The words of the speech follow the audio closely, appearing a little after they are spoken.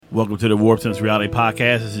Welcome to the Warped Sense Reality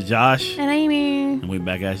Podcast. This is Josh. And Amy. And we're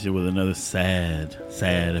back at you with another sad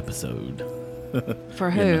episode.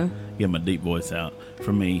 For who? Get my deep voice out.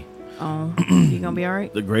 For me. Oh, you gonna be all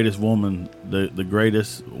right? The greatest woman, the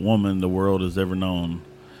greatest woman the world has ever known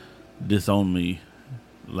disowned me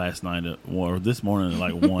last night or this morning at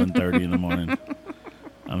like 1:30 in the morning.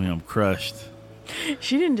 I mean, I'm crushed.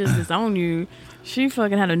 She didn't just disown you. She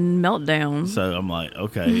fucking had a meltdown. So I'm like,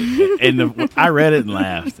 okay. And I read it and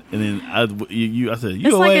laughed. And then I said, you it's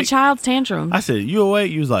awake? like a child's tantrum. I said, you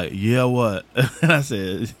awake? You was like, yeah, what? And I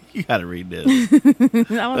said, you got to read this.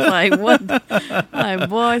 I was like, what? Like,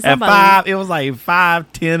 boy, somebody. At 5, it was like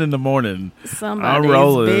 5:10 in the morning.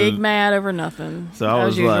 Somebody's big mad over nothing. So I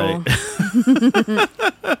was usual.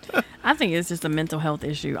 like. I think it's just a mental health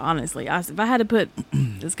issue, honestly. If I had to put,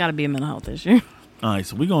 it's got to be a mental health issue. All right,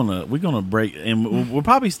 so we're gonna break, and we'll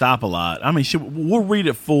probably stop a lot. I mean, we'll read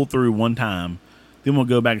it full through one time, then we'll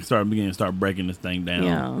go back and start breaking this thing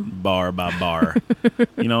down, bar by bar.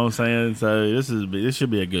 You know what I'm saying? So this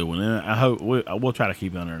should be a good one, and I hope we'll try to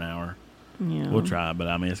keep it under an hour. Yeah, we'll try, but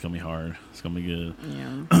I mean, it's gonna be hard. It's gonna be good.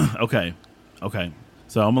 Yeah. Okay.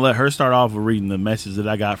 So I'm gonna let her start off with reading the message that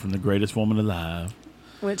I got from the greatest woman alive.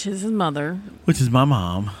 Which is his mother. Which is my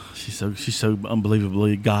mom. She's so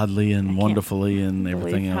unbelievably godly and wonderfully and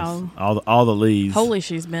everything else. All the leaves. Holy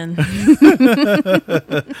she's been.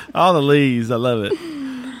 All the leaves. I love it.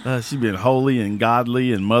 She's been holy and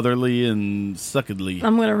godly and motherly and suckedly.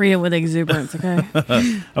 I'm going to read it with exuberance, okay?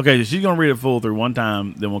 Okay, so she's going to read it full through one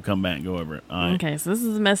time, then we'll come back and go over it. All right. Okay, so this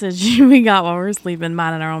is the message we got while we were sleeping,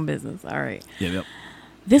 minding our own business. All right. Yep.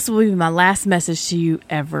 This will be my last message to you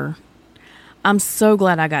ever. I'm so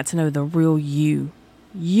glad I got to know the real you.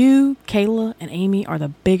 You, Kayla, and Amy are the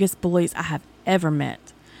biggest bullies I have ever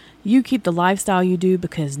met. You keep the lifestyle you do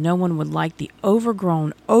because no one would like the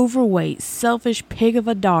overgrown, overweight, selfish pig of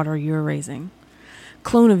a daughter you're raising.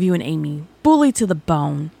 Clone of you and Amy, bully to the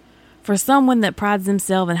bone. For someone that prides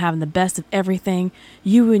themselves in having the best of everything,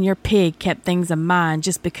 you and your pig kept things in mind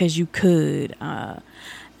just because you could.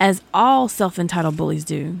 As all self-entitled bullies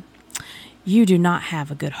do. You do not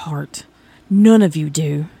have a good heart. None of you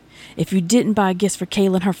do. If you didn't buy gifts for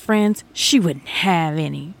Kayla and her friends, she wouldn't have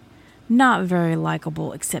any. Not very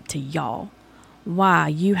likable except to y'all. Why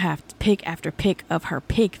you have pick after pick of her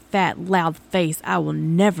pig fat loud face, I will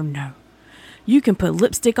never know. You can put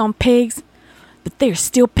lipstick on pigs, but they're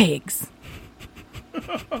still pigs.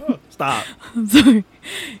 Stop. I'm sorry.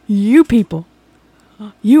 You people,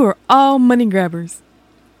 you are all money grabbers.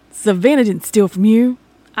 Savannah didn't steal from you.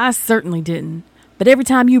 I certainly didn't. But every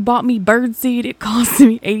time you bought me birdseed, it cost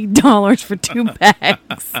me $80 for 2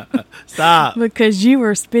 bags. Stop. Because you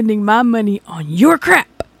were spending my money on your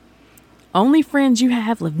crap. Only friends you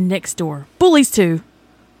have live next door. Bullies too.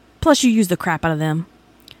 Plus you use the crap out of them.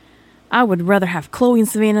 I would rather have Chloe and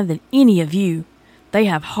Savannah than any of you. They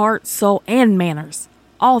have heart, soul, and manners.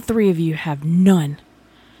 All 3 of you have none.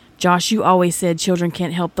 Josh, you always said children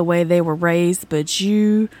can't help the way they were raised, but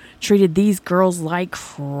you treated these girls like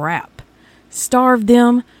crap. Starved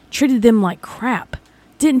them, treated them like crap,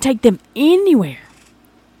 didn't take them anywhere.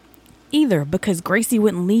 Either because Gracie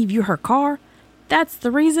wouldn't leave you her car, that's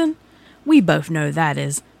the reason. We both know that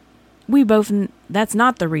is. That's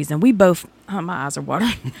not the reason. My eyes are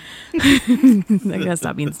watering. I gotta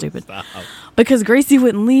stop being stupid. Stop. Because Gracie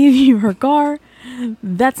wouldn't leave you her car,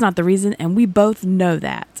 that's not the reason, and we both know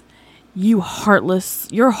that. Your heartless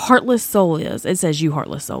soul is. It says you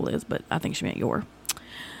heartless soul is, but I think she meant your.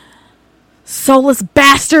 Soulless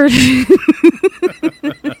bastard. This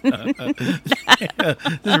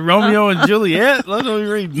is Romeo and Juliet. Let's be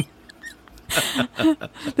reading.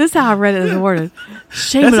 This is how I read it as worded.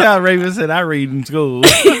 That's how Raven said I read in school.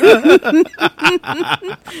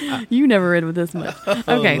 You never read with this much.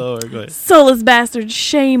 Okay. Oh, Lord, go ahead. Soulless bastard,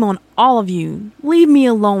 shame on all of you. Leave me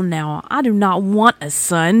alone now. I do not want a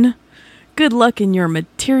son. Good luck in your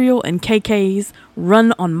material and KKs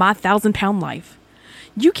run on my 1,000-pound life.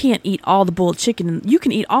 You can't eat all the boiled chicken. You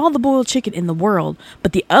can eat all the boiled chicken in the world,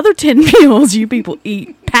 but the other 10 meals you people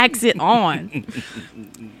eat packs it on.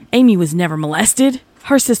 Amy was never molested.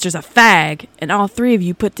 Her sister's a fag, and all 3 of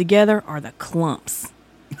you put together are the clumps.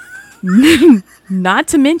 Not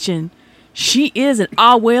to mention, she is and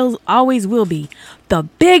always will be the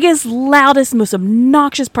biggest, loudest, most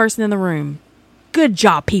obnoxious person in the room. Good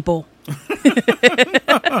job, people.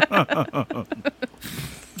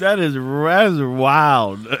 That is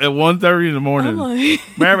wild. At 1:30 in the morning.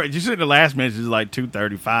 Remember, you said the last message is like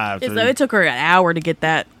 2:35. So it took her an hour to get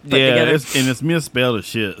that put together. And it's misspelled as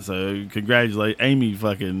shit. So congratulations. Amy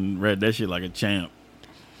fucking read that shit like a champ.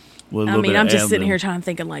 I mean, I'm just sitting here trying to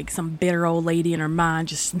think of like some bitter old lady in her mind,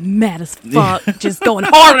 just mad as fuck, just going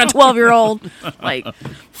hard on a 12-year-old. Like,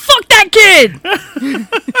 fuck that kid!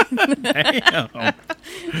 Damn. I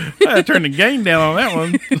had to turn the game down on that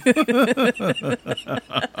one.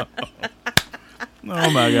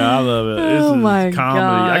 Oh my God, I love it. This is comedy.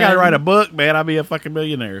 God. I gotta write a book, man. I'll be a fucking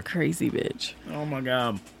millionaire. Crazy bitch. Oh my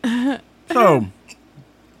God. So,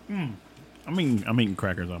 I'm eating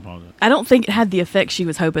crackers. I apologize. I don't think it had the effect she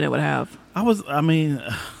was hoping it would have. Oh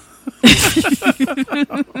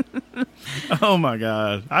my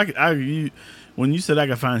God. When you said I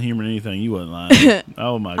could find humor in anything, you wasn't lying.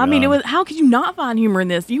 Oh my God. I mean, how could you not find humor in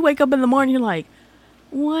this? You wake up in the morning, you're like,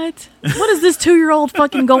 what is this 2-year-old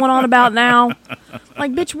fucking going on about now?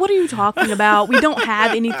 Like, bitch, what are you talking about? We don't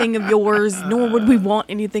have anything of yours, nor would we want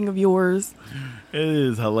anything of yours. It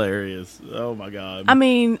is hilarious. Oh my God. I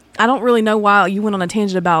mean, I don't really know why you went on a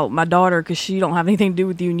tangent about my daughter, because she don't have anything to do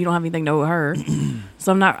with you and you don't have anything to do with her.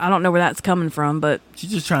 So I don't know where that's coming from, but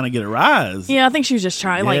she's just trying to get a rise. Yeah, I think she was just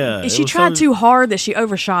trying. Like, she tried too hard that she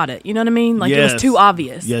overshot it. You know what I mean? Like, it was too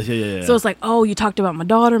obvious. Yes, yeah. So it's like, oh, you talked about my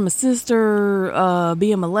daughter, my sister,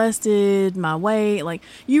 being molested, my weight. Like,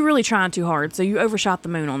 you really trying too hard. So you overshot the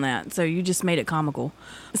moon on that. So you just made it comical.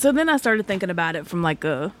 So then I started thinking about it from like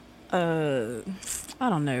I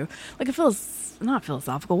don't know, like not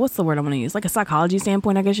philosophical. What's the word I'm going to use? Like a psychology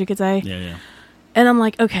standpoint, I guess you could say. Yeah. And I'm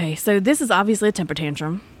like, okay, so this is obviously a temper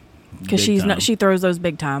tantrum because she throws those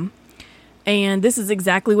big time. And this is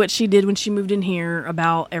exactly what she did when she moved in here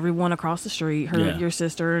about everyone across the street, your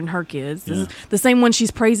sister and her kids. This is the same one she's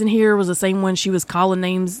praising here was the same one she was calling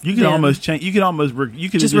names. You could almost change. You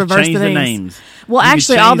could just reverse the names. Well,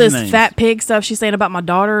 actually, all this fat pig stuff she's saying about my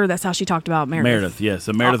daughter, that's how she talked about Meredith. Yeah.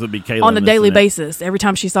 So Meredith would be Kayla on a daily basis every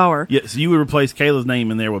time she saw her. Yeah. So you would replace Kayla's name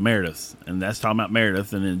in there with Meredith, and that's talking about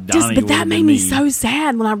Meredith, and then Donnie. But that made me so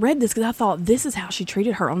sad when I read this because I thought this is how she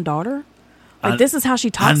treated her own daughter. Like, this is how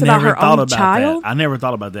she talks about her own child. I never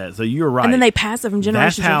thought about that. So you're right. And then they pass it from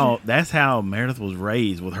generation to generation. That's how Meredith was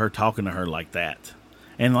raised, with her talking to her like that.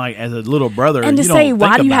 And like as a little brother, and to say,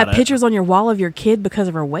 why do you have pictures on your wall of your kid because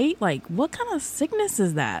of her weight? Like, what kind of sickness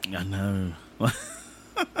is that? I know.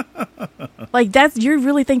 Like, you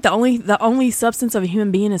really think the only substance of a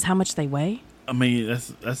human being is how much they weigh? I mean,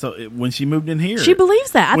 when she moved in here, she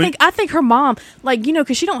believes that. I think her mom, like, you know,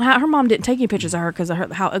 because her mom didn't take any pictures of her because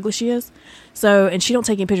of how ugly she is. So, and she don't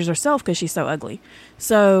take any pictures herself because she's so ugly.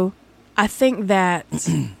 So, I think that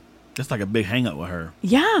that's like a big hang up with her.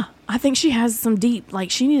 Yeah, I think she has some deep,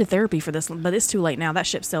 like, she needed therapy for this, but it's too late now. That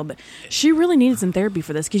ship sailed. But she really needed some therapy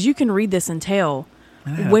for this because you can read this and tell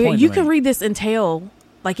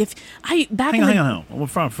like if hang on. Well,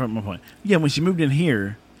 from my point, yeah, when she moved in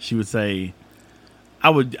here, she would say.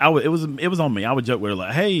 It was on me. I would joke with her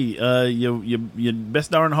like, "Hey, your best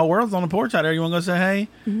daughter in the whole world's on the porch out there. You want to go say hey?"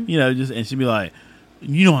 Mm-hmm. You know, and she'd be like,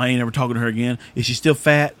 "You know, I ain't ever talking to her again. Is she still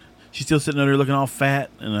fat? She's still sitting there looking all fat."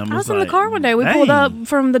 And I was in the car one day. We pulled up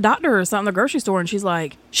from the doctor or something, the grocery store, and she's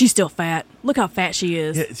like, "She's still fat. Look how fat she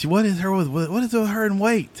is." Yeah, what is with her and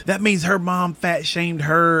weight? That means her mom fat shamed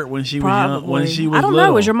her when she was young. When she was I don't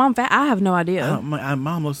little. know. Is your mom fat? I have no idea. My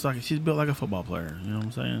mom looks like she's built like a football player. You know what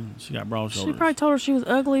I'm saying? She got broad shoulders. She probably told her she was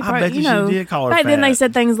ugly. I bet she did call her back fat. then they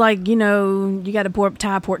said things like, you know, you got to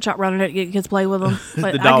tie a pork chop around her neck, get kids play with them.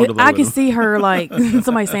 But I could see her like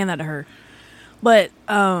somebody saying that to her. But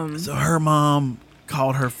so her mom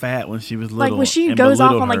called her fat when she was little. Like when she goes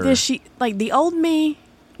off on like this, she like the old me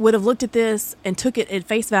would have looked at this and took it at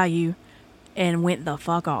face value and went the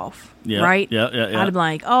fuck off. Yeah, right? Yeah. I'd have been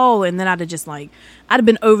like, oh, and then I'd have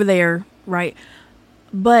been over there, right?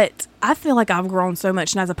 But I feel like I've grown so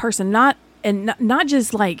much, and as a person, not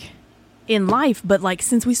just like in life, but like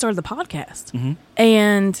since we started the podcast. Mm-hmm.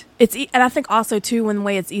 And I think also too, when the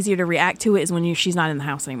way it's easier to react to it is when she's not in the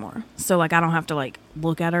house anymore. So like I don't have to like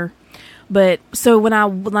look at her. But so when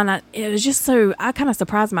it was just so, I kind of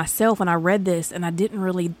surprised myself when I read this, and I didn't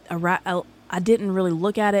really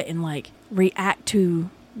look at it and like react to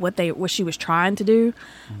what she was trying to do.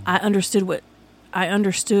 Mm-hmm. I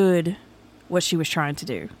understood what she was trying to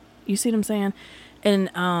do. You see what I'm saying?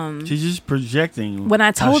 And she's just projecting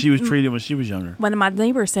how she was treated when she was younger. When my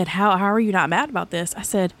neighbor said, how are you not mad about this? I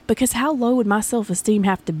said, because how low would my self-esteem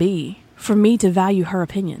have to be for me to value her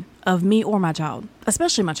opinion of me or my child,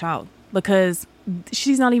 especially my child, because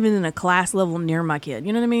she's not even in a class level near my kid.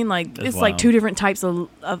 You know what I mean? Like, it's wild. Like two different types of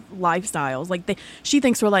lifestyles. Like she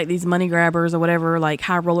thinks we're like these money grabbers or whatever, like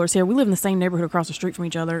high rollers here. We live in the same neighborhood across the street from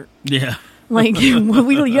each other. Yeah. Like we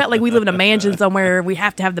live in a mansion somewhere. We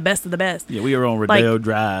have to have the best of the best. Yeah, we are on Rodeo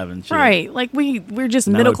Drive and shit. Right. Like we're just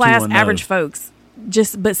middle class average folks.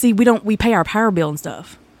 But see, we pay our power bill and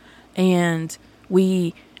stuff. and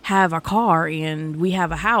we have a car and we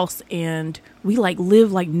have a house and we like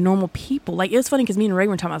live like normal people. Like, it was funny because me and Ray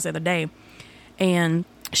were talking about this the other day, and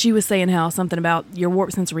she was saying how something about your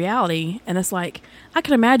warped sense of reality. And it's like, I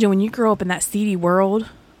can imagine when you grow up in that seedy world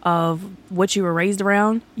of what you were raised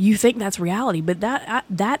around, you think that's reality. But that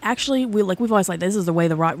actually, we've always like, this is the way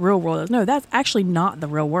the real world is. No, that's actually not the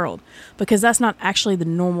real world, because that's not actually the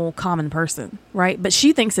normal common person, right? But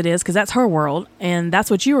she thinks it is because that's her world and that's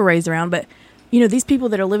what you were raised around. But, you know, these people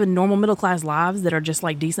that are living normal middle class lives that are just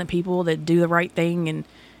like decent people that do the right thing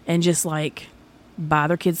and just like buy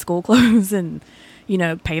their kids school clothes and, you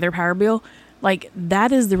know, pay their power bill. Like,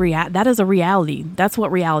 that is that is a reality. That's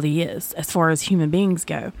what reality is as far as human beings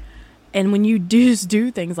go. And when you do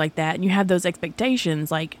things like that and you have those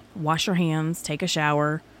expectations, like wash your hands, take a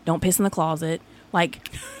shower, don't piss in the closet. Like,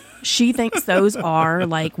 she thinks those are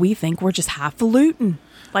like, we think we're just highfalutin.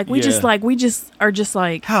 Like, we just are just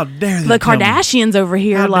like, how dare they the Kardashians over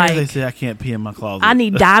here. How like, dare they say I can't pee in my closet? I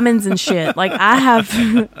need diamonds and shit. Like, I've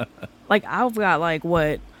got like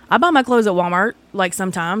what? I buy my clothes at Walmart. Like,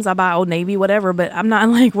 sometimes I buy Old Navy, whatever, but I'm not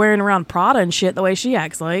like wearing around Prada and shit the way she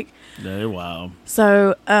acts like. Yeah, wow.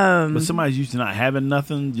 So, but somebody's used to not having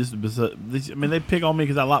nothing. They pick on me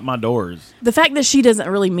because I lock my doors. The fact that she doesn't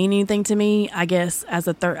really mean anything to me, I guess, as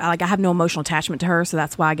a third, like, I have no emotional attachment to her, so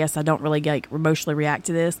that's why I guess I don't really like emotionally react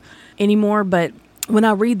to this anymore. But when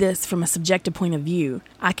I read this from a subjective point of view,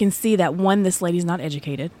 I can see that 1, this lady's not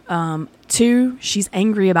educated. 2, she's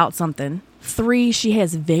angry about something. 3, she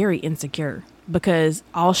has very insecure, because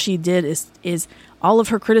all she did is all of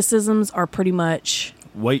her criticisms are pretty much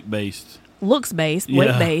weight-based, looks-based,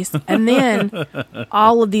 weight-based. And then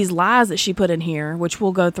all of these lies that she put in here, which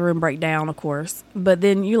we'll go through and break down, of course. But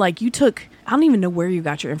then I don't even know where you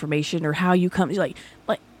got your information or how you come, like,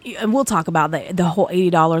 and we'll talk about the whole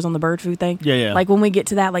 $80 on the bird food thing. Yeah. Like, when we get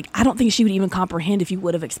to that, like, I don't think she would even comprehend if you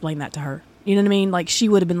would have explained that to her. You know what I mean? Like, she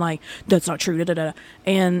would have been like, that's not true, da-da-da.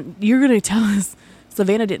 And you're going to tell us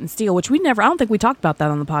Savannah didn't steal, which I don't think we talked about that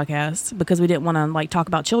on the podcast because we didn't want to, like, talk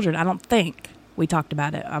about children. I don't think we talked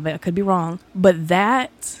about it. I mean, I could be wrong. But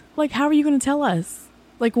that, like, how are you going to tell us?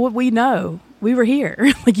 Like, what we know? We were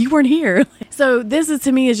here. Like, you weren't here. So this is,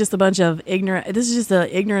 to me, is just a bunch of ignorant. This is just an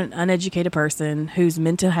ignorant, uneducated person who's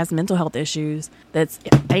has mental health issues, that's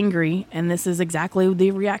angry, and this is exactly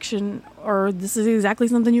the reaction, or this is exactly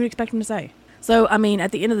something you would expect him to say. So, I mean,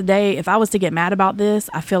 at the end of the day, if I was to get mad about this,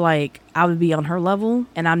 I feel like I would be on her level,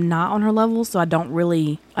 and I'm not on her level, so I don't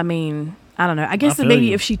really, I mean, I don't know. I guess that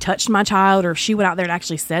maybe if she touched my child, or if she went out there and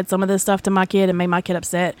actually said some of this stuff to my kid and made my kid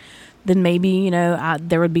upset, then maybe, you know,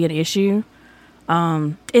 there would be an issue.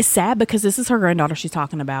 It's sad because this is her granddaughter she's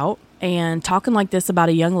talking about, and talking like this about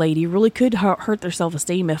a young lady really could hurt their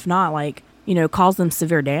self-esteem, if not, like, you know, cause them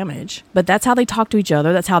severe damage. But that's how they talk to each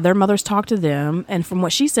other. That's how their mothers talk to them. And from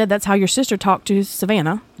what she said, that's how your sister talked to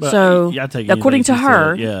Savannah. But so, according to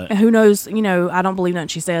her, yeah. Who knows, you know, I don't believe nothing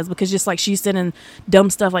she says, because just like she's sending dumb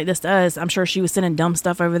stuff like this to us, I'm sure she was sending dumb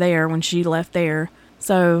stuff over there when she left there.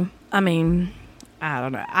 So, I mean, I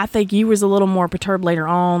don't know. I think you was a little more perturbed later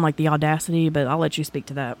on, like the audacity, but I'll let you speak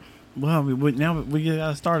to that. Well, now we got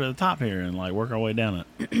to start at the top here and, like, work our way down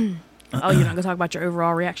it. Oh, you're not gonna talk about your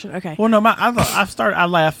overall reaction? Okay. Well, no, I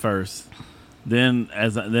laughed first. Then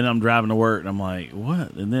I'm driving to work and I'm like,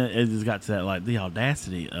 what? And then it just got to that, like, the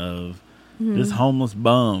audacity of this homeless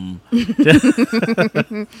bum who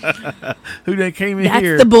they came in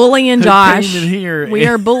here. That's the bullying, Josh. Came in here. We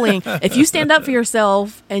are bullying. If you stand up for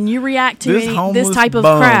yourself and you react to this type of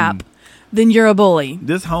crap, then you're a bully.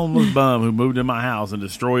 This homeless bum who moved in my house and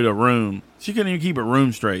destroyed a room. She couldn't even keep her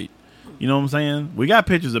room straight. You know what I'm saying? We got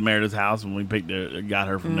pictures of Meredith's house when we got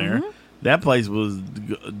her from there. That place was,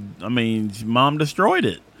 I mean, Mom destroyed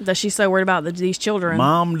it. That she's so worried about these children.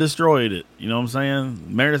 Mom destroyed it. You know what I'm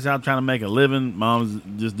saying? Meredith's out trying to make a living. Mom's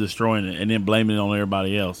just destroying it and then blaming it on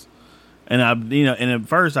everybody else. And and at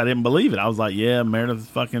first I didn't believe it. I was like, yeah, Meredith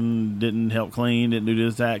fucking didn't help clean, didn't do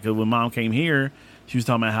this, that. Because when Mom came here, she was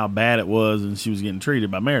talking about how bad it was and she was getting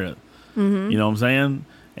treated by Meredith. You know what I'm saying?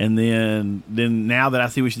 And then now that I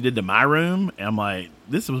see what she did to my room, I'm like,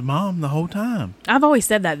 this was Mom the whole time. I've always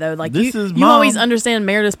said that, though. Like, you always understand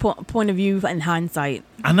Meredith's point of view in hindsight.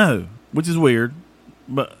 I know, which is weird,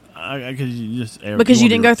 but because you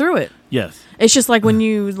didn't go through it. Yes, it's just like when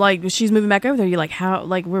you she's moving back over there. You're like, how?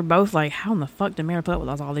 Like, we're both like, how in the fuck did Meredith put up with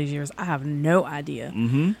us all these years? I have no idea.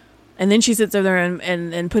 And then she sits over there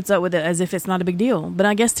and puts up with it as if it's not a big deal. But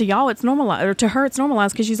I guess to y'all it's normalized, or to her it's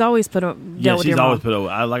normalized because she's always dealt with your mom. She's always put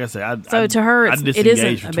up. Like I said, to her it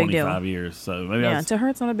isn't for a big deal. 25 years. So maybe to her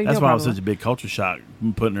it's not a big deal. That's why it was such a big culture shock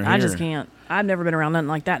putting her here. I just can't. I've never been around nothing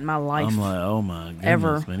like that in my life. I'm like, oh my goodness,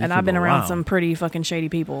 ever. Man, and I've been around some pretty fucking shady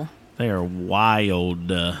people. They are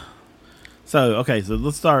wild. So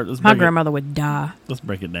let's start. My grandmother would die. Let's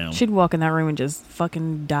break it down. She'd walk in that room and just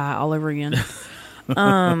fucking die all over again.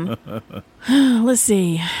 Let's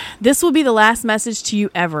see. This will be the last message to you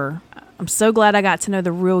ever. I'm so glad I got to know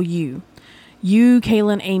the real you. You,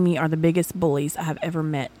 Kayla, and Amy are the biggest bullies I have ever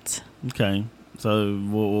met. Okay. So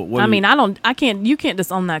what? I can't. You can't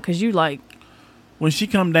disown that because you like. When she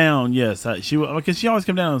come down, yes, because she always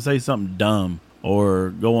come down and say something dumb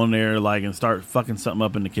or go in there and start fucking something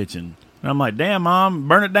up in the kitchen. And I'm like, damn, Mom,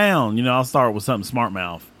 burn it down. I'll start with something smart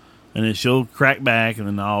mouth. And then she'll crack back, and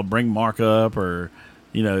then I'll bring Mark up or,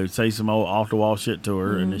 say some old off-the-wall shit to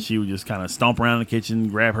her. Mm-hmm. And then she would just kind of stomp around the kitchen,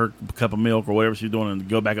 grab her cup of milk or whatever she's doing, and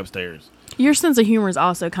go back upstairs. Your sense of humor is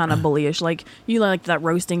also kind of bullyish. Like, you like that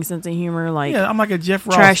roasting sense of humor. Yeah, I'm like a Jeff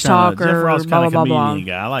Ross trash talk or Jeff Ross blah, blah, blah, blah.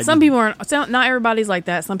 Guy. I like some people are, not everybody's like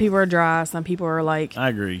that. Some people are dry. Some people are like, I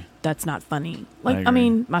agree. That's not funny. Like, I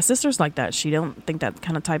mean, my sister's like that. She don't think that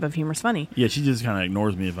kind of type of humor is funny. Yeah, she just kind of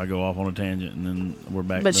ignores me if I go off on a tangent, and then we're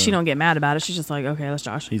back. But she don't get mad about it. She's just like, okay, that's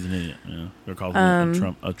Josh. He's an idiot. Yeah, they're calling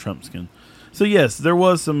him a Trumpskin. So yes, there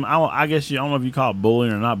was some. I guess I don't know if you call it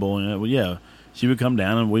bullying or not bullying. But yeah, she would come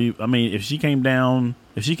down, and if she came down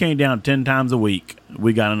 10 times a week,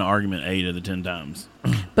 we got in an argument 8 of the 10 times.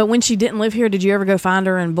 But when she didn't live here, did you ever go find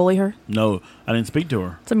her and bully her? No, I didn't speak to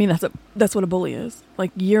her. So, I mean, that's what a bully is. Like,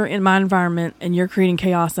 you're in my environment and you're creating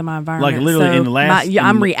chaos in my environment. Like literally in the last,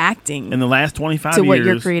 I'm reacting in the last 25 to years what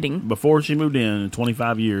you're creating. Before she moved in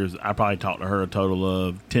 25 years, I probably talked to her a total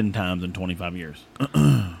of 10 times in 25 years.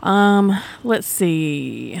 Let's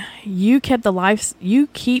see. You keep the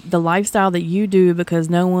lifestyle that you do because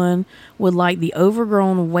no one would like the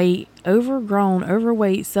overweight,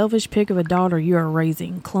 selfish pig of a daughter you are raising.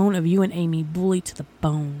 Clone of you and Amy, bully to the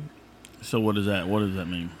bone. So what does that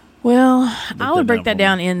mean? Well, I would break that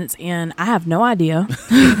down in I have no idea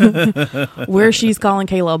where she's calling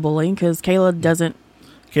Kayla a bully, because Kayla doesn't.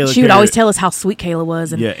 She would always tell us how sweet Kayla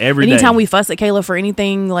was. And anytime we fuss at Kayla for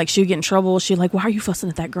anything, like she would get in trouble, she'd like, why are you fussing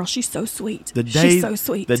at that girl? She's so sweet. She's so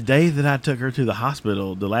sweet. The day that I took her to the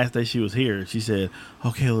hospital, the last day she was here, she said,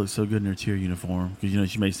 oh, Kayla looks so good in her cheer uniform. Because,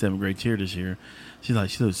 she made 7th grade cheer this year. She's like,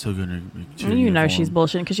 she looks so good in her cheer uniform. You know she's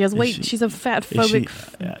bullshitting because she has weight. She's a fat phobic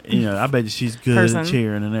I bet she's good at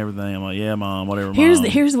cheering and everything. I'm like, yeah, Mom, whatever, Mom.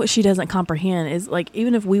 Here's what she doesn't comprehend is, like,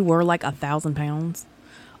 even if we were like 1,000 pounds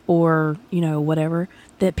or, whatever,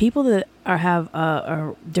 that people that have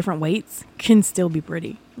different weights can still be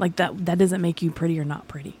pretty. Like, that doesn't make you pretty or not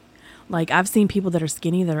pretty. Like, I've seen people that are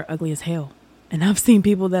skinny that are ugly as hell. And I've seen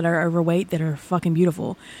people that are overweight that are fucking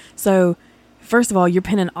beautiful. So, first of all, you're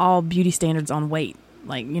pinning all beauty standards on weight.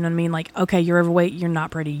 Like, you know what I mean? Like, okay, you're overweight, you're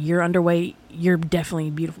not pretty. You're underweight, you're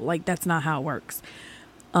definitely beautiful. Like, that's not how it works.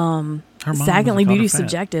 Secondly, beauty's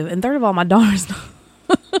subjective. And third of all, my daughter's not.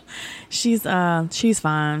 She's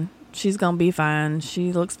fine. She's gonna be fine.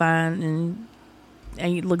 She looks fine, and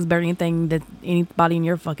it looks better than anything that anybody in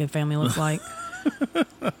your fucking family looks like.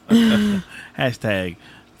 Hashtag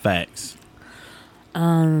facts.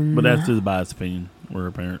 But that's just a biased opinion. We're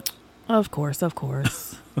a parent. Of course. There's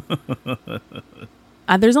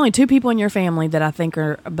only 2 people in your family that I think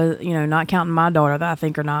are, but not counting my daughter, that I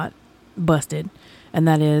think are not busted, and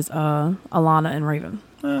that is Alana and Raven.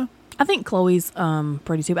 I think Chloe's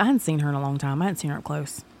pretty too, but I hadn't seen her in a long time. I hadn't seen her up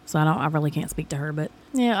close, so I really can't speak to her. But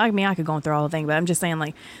yeah, I mean, I could go through all the things, but I'm just saying,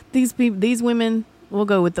 like, these women, we'll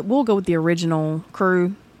go with the original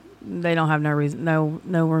crew. They don't have no reason, no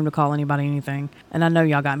room to call anybody anything. And I know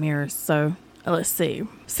y'all got mirrors, so let's see.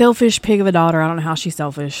 Selfish pig of a daughter. I don't know how she's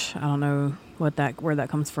selfish. I don't know where that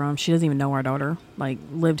comes from. She doesn't even know our daughter. Like,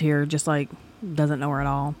 lived here, just like doesn't know her at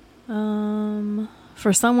all.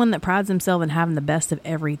 For someone that prides himself in having the best of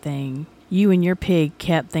everything, you and your pig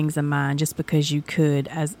kept things in mind just because you could,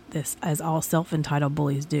 as all self-entitled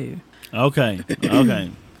bullies do. Okay.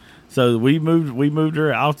 So we moved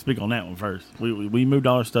her. I'll speak on that one first. We moved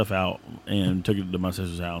all our stuff out and took it to my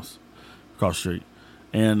sister's house across the street,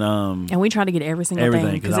 and we tried to get every single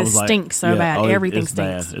thing because it stinks so bad. Everything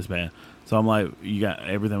stinks. It's bad. So I'm like, you got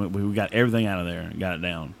everything. We got everything out of there and got it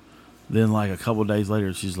down. Then, like, a couple of days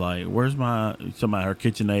later, she's like, where's my, talking about her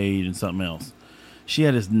KitchenAid and something else. she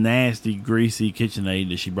had this nasty, greasy KitchenAid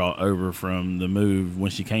that she brought over from the move when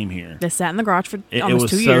she came here. That sat in the garage for it almost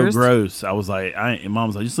was 2 so years. gross. I was like, Mom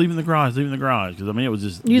was like, just leave it in the garage, because I mean, it was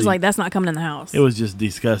just. You was like, that's not coming in the house. It was just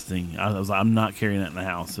disgusting. I was like, I'm not carrying that in the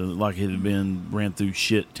house. It was like it had been ran through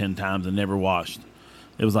shit 10 times and never washed.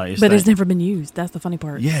 It was like, but it's never been used. That's the funny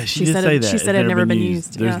part. Yeah, she did say that. She said it had never been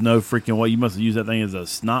used. There's no freaking way. You must have used that thing as a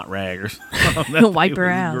snot rag or something. Wipe her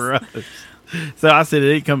ass. Gross. So I said,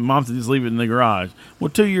 it ain't come. Mom said, just leave it in the garage. Well,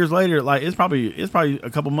 2 years later, like it's probably a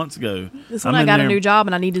couple months ago. This when I got a new job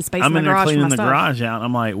and I needed space in the garage. I'm in there cleaning the stuff. garage out. And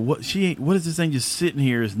I'm like, what is this thing just sitting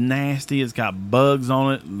here? It's nasty. It's got bugs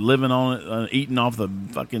on it, living on it, eating off the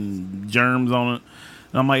fucking germs on it.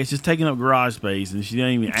 And I'm like, it's just taking up garage space. And she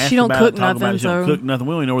didn't even ask she don't about cook it, talk nothing, about it. She so. don't cook nothing.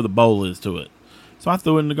 We don't even know where the bowl is to it. So I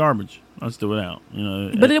threw it in the garbage. I just threw it out.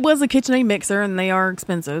 But it was a KitchenAid mixer, and they are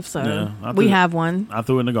expensive, so yeah, we have one. I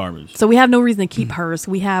threw it in the garbage. So we have no reason to keep hers.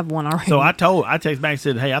 We have one already. So I texted back and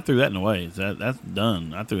said, hey, I threw that away. That's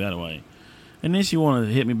done. I threw that away. And then she wanted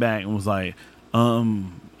to hit me back and was like,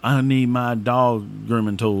 I need my dog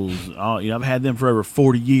grooming tools. I've had them for over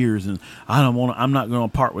 40 years, and I'm not going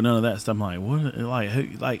to part with none of that stuff. I'm like, what?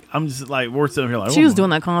 Like, I'm just like, we're sitting here like, she was doing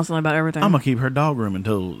that constantly about everything. I'm gonna keep her dog grooming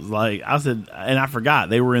tools. Like I said, and I forgot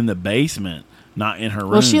they were in the basement, not in her room.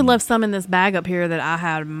 Well, she had left some in this bag up here that I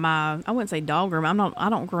had I wouldn't say dog groom. I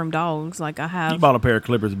don't groom dogs. Like I have. You bought a pair of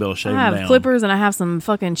clippers to be able to shave them down. I have clippers, and I have some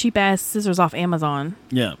fucking cheap ass scissors off Amazon.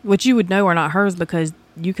 Yeah. Which you would know are not hers because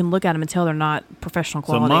you can look at them and tell they're not professional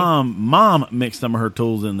quality. So mom mixed some of her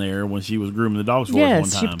tools in there when she was grooming the dogs for us one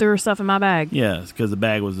time. She threw her stuff in my bag. Yes, because the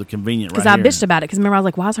bag was convenient. Because I bitched about it. Because remember, I was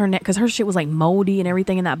like, "Why is her neck?" Because her shit was like moldy and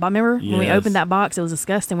everything in that box. Remember when we opened that box? It was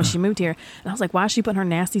disgusting when she moved here. And I was like, "Why is she putting her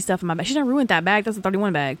nasty stuff in my bag? She done ruined that bag. That's a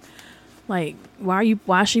 31 bag. Like, why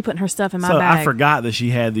is she putting her stuff in my bag?" I forgot that she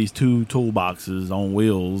had these 2 toolboxes on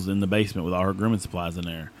wheels in the basement with all her grooming supplies in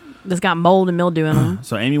there. That's got mold and mildew in them.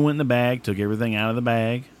 So Amy went in the bag, took everything out of the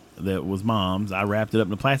bag that was Mom's. I wrapped it up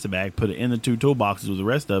in a plastic bag, put it in the 2 toolboxes with the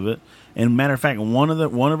rest of it. And matter of fact, one of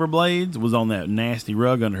her blades was on that nasty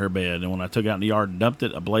rug under her bed. And when I took it out in the yard and dumped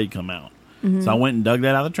it, a blade come out. Mm-hmm. So I went and dug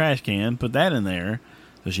that out of the trash can, put that in there,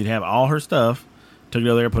 so she'd have all her stuff. Took it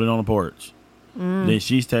over there, put it on the porch. Then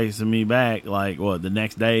she's texting me back like, what, the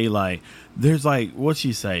next day? Like, there's like, what'd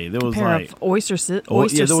she say? There was like oyster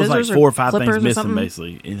there was like 4 or 5 things missing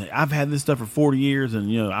basically. And I've had this stuff for 40 years, and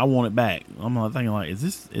I want it back. I'm like thinking like, is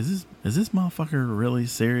this motherfucker really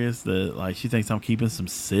serious? That like she thinks I'm keeping some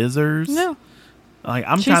scissors? No, like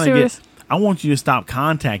I'm trying to get. I want you to stop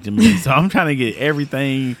contacting me. So I'm trying to get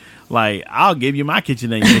everything. Like, I'll give you my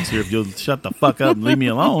KitchenAid mixer if you'll shut the fuck up and leave me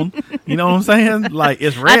alone. You know what I'm saying? Like,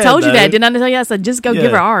 it's red. I told you that, didn't I tell you? I said, just go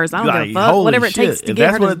give her ours. I don't give a fuck. Whatever it takes to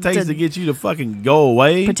get her to... That's what it takes to get you to fucking go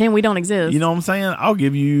away. Pretend we don't exist. You know what I'm saying? I'll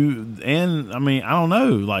give you, and I mean, I don't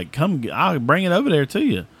know. Like, I'll bring it over there to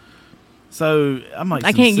you. So, I'm like,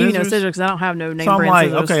 I can't give you no scissors because I don't have no name brand scissors. So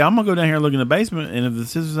I'm like, okay, I'm going to go down here and look in the basement, and if the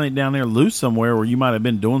scissors ain't down there loose somewhere where you might have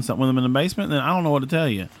been doing something with them in the basement, then I don't know what to tell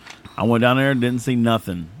you. I went down there and didn't see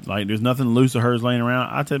nothing. Like, there's nothing loose of hers laying around.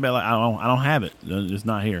 I tell you about, like, I don't have it. It's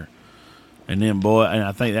not here. And then, boy, and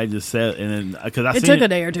I think that just said, and then because it took a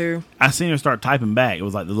day or two. I seen her start typing back. It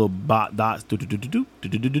was like the little dots,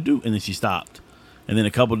 and then she stopped. And then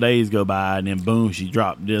a couple days go by, and then boom, she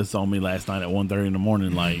dropped this on me last night at 1:30 in the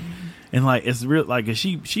morning. like, and like it's real. Like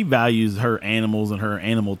she values her animals and her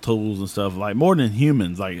animal tools and stuff like more than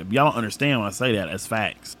humans. Like y'all don't understand when I say that. That's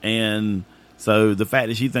facts. And so the fact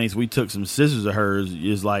that she thinks we took some scissors of hers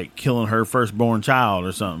is like killing her firstborn child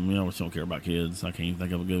or something. You know, she don't care about kids. I can't even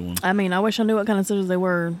think of a good one. I mean, I wish I knew what kind of scissors they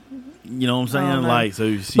were. You know what I'm saying? Like,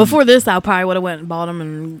 so before this, I probably would have went and bought them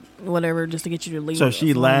and whatever just to get you to leave. So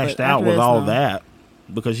she lashed out with all that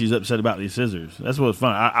because she's upset about these scissors. That's what's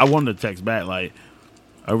fun. I wanted to text back like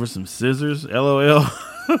over some scissors, LOL.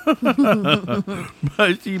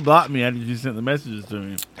 But she blocked me after she sent the messages to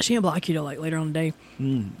me. She didn't block you till like later on the day.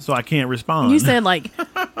 So I can't respond. You said like,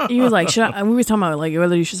 you was like, we was talking about like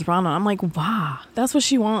whether you should respond. I'm like, wow, that's what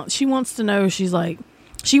she wants. She wants to know. She's like,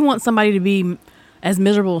 she wants somebody to be as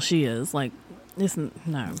miserable as she is. Like, it's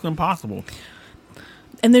impossible.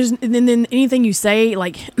 And then anything you say,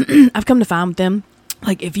 like, I've come to find with them.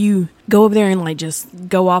 Like, if you go over there and, like, just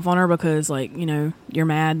go off on her because, like, you know, you're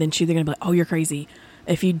mad, then she's going to be like, oh, you're crazy.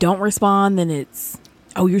 If you don't respond, then it's,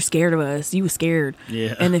 oh, you're scared of us. You were scared.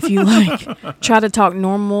 Yeah. And if you, like, try to talk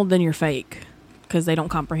normal, then you're fake because they don't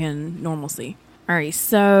comprehend normalcy. All right,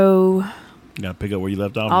 so... You got to pick up where you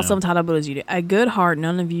left off Also, now. title as you do. A good heart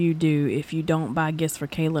none of you do. If you don't buy gifts for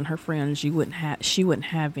Kayla and her friends, she wouldn't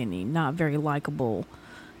have any. Not very likable,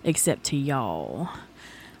 except to y'all.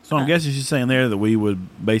 So I'm guessing she's saying there that we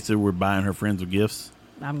would basically we're buying her friends with gifts.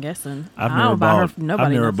 I'm guessing. I've never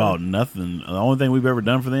bought nothing. The only thing we've ever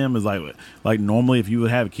done for them is like normally if you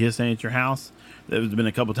would have kids staying at your house, there's been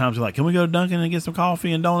a couple of times we're like, can we go to Dunkin' and get some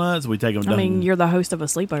coffee and donuts? We take them. I mean, you're the host of a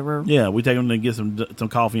sleepover. Yeah, we take them to get some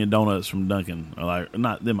coffee and donuts from Dunkin', or like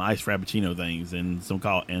not them iced frappuccino things, and some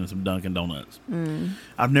Dunkin' donuts.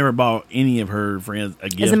 I've never bought any of her friends a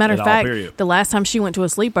gift. As a matter of fact, period. The last time she went to a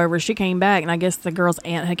sleepover, she came back, and I guess the girl's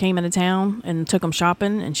aunt had came into town and took them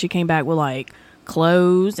shopping, and she came back with like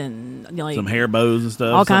clothes and like some hair bows and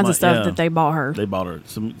stuff, all kinds of stuff that they bought her. They bought her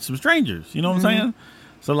some strangers. You know what I'm saying?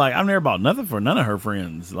 So, like, I've never bought nothing for none of her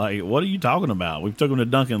friends. Like, what are you talking about? We've took them to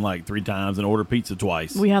Dunkin' like 3 times and ordered pizza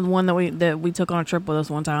twice. We had one that we took on a trip with us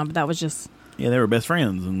one time, but that was just... Yeah, they were best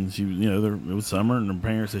friends, and she, it was summer, and her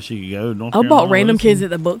parents said she could go. I bought random kids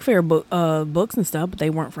at the book fair books and stuff, but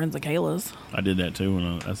they weren't friends of Kayla's. I did that, too,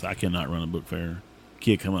 and I cannot run a book fair.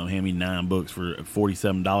 Kid come up and hand me 9 books for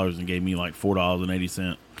 $47 and gave me like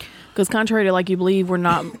 $4.80. Because contrary to like you believe, we're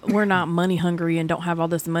not money hungry and don't have all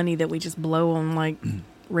this money that we just blow on like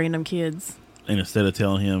random kids. And instead of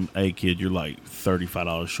telling him, "Hey kid, you're like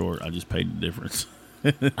 $35 short," I just paid the difference.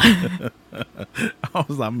 I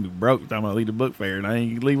was like, I'm broke. I'm gonna leave the book fair, and I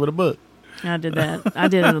ain't leave with a book. I did that. I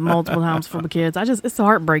did it multiple times for the kids. It's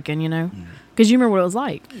heartbreaking, because you remember what it was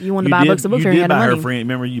like. You wanted to buy books at the book fair. You did buy her friend.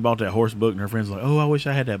 Remember, you bought that horse book, and her friends were like, "Oh, I wish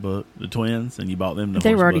I had that book." The twins, and you bought them.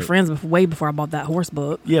 They were already friends way before I bought that horse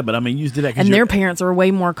book. Yeah, but I mean, you just did that. And their parents were way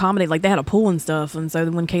more accommodating. Like they had a pool and stuff, and so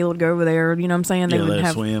when Kayla would go over there, you know what I'm saying, they would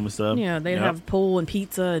have swim and stuff. Yeah, they'd have pool and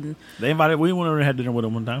pizza, and they invited. We went over and had dinner with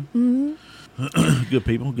them one time. Mm-hmm. Good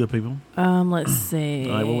people. Let's see.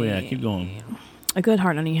 All right, where we at? Keep going. A good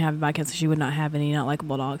heart none of you have because she would not have any not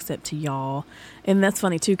likable at all except to y'all. And that's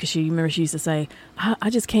funny too because she used to say, I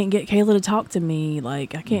just can't get Kayla to talk to me.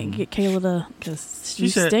 Like I can't get Kayla to because she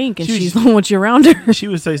stink and she don't want you around her. She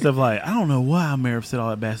would say stuff like, I don't know why Mary said all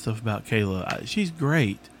that bad stuff about Kayla. She's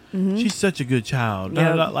great. Mm-hmm. She's such a good child.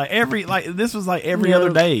 Yep. This was like every other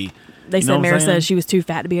day. They said Mary said she was too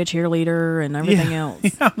fat to be a cheerleader and everything else.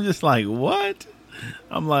 Yeah, I'm just like, what?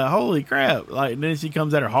 I'm like, holy crap. Like, and then she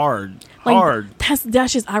comes at her hard.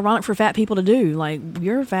 That's just ironic for fat people to do. Like,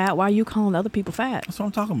 you're fat. Why are you calling other people fat? That's what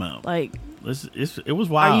I'm talking about. Like, it was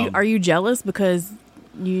wild. Are you jealous because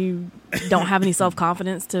you don't have any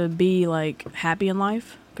self-confidence to be, like, happy in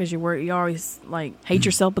life? Because you always, like, hate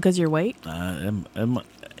yourself because of your weight?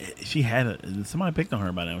 She had somebody picked on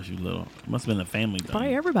her by now when she was little. It must have been a family thing.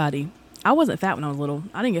 Probably everybody. I wasn't fat when I was little.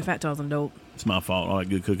 I didn't get fat till I was an adult. It's my fault. All that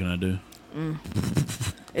good cooking I do.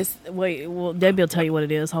 Debbie will tell you what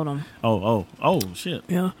it is. Hold on. Oh, shit.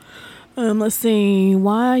 Yeah. Let's see.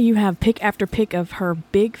 Why you have pic after pic of her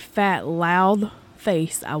big, fat, loud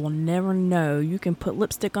face, I will never know. You can put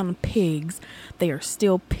lipstick on pigs. They are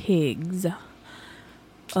still pigs.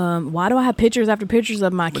 Why do I have pictures after pictures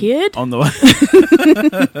of my kid? On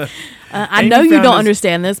the I know you don't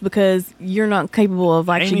understand this because you're not capable of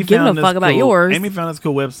actually giving a fuck about yours. Amy found this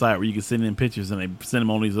cool website where you can send in pictures and they send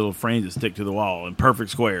them on these little frames that stick to the wall in perfect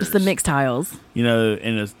squares. It's the mixed tiles.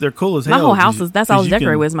 And they're cool as hell. My whole house that's all I was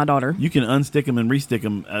decorated with my daughter. You can unstick them and restick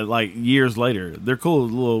them like years later. They're cool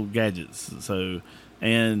little gadgets. So,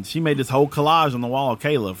 and she made this whole collage on the wall of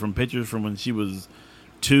Kayla from pictures from when she was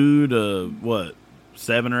 2 to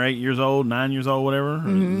 7 or 8 years old, 9 years old, whatever.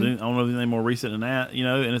 Mm-hmm. I don't know if anything more recent than that,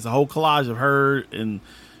 and it's a whole collage of her and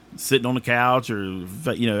sitting on the couch or,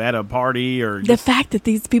 at a party or the fact that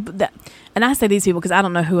these people and I say these people because I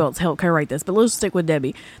don't know who else helped co-write this, but let's stick with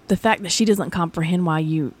Debbie. The fact that she doesn't comprehend why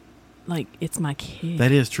you, like, it's my kid.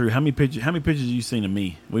 That is true. How many pictures have you seen of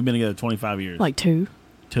me? We've been together 25 years. Like 2.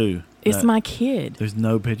 It's my kid. There's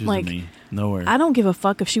no pictures of me. Nowhere. I don't give a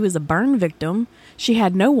fuck if she was a burn victim. She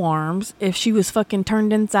had no arms. If she was fucking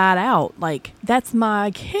turned inside out. Like, that's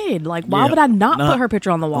my kid. Like, why would I not put her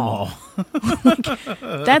picture on the wall?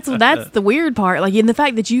 That's the weird part. Like, in the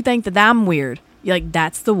fact that you think that I'm weird. Like,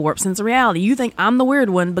 that's the warped sense of reality. You think I'm the weird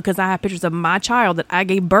one because I have pictures of my child that I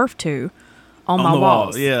gave birth to on my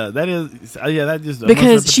walls. Yeah, that just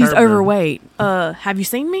because she's overweight. Have you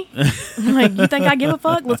seen me? Like, you think I give a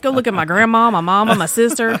fuck? Let's go look at my grandma, my mama, my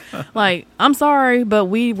sister. Like, I'm sorry, but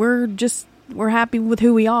we're happy with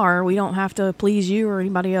who we are. We don't have to please you or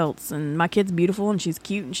anybody else. And my kid's beautiful and she's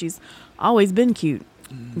cute and she's always been cute.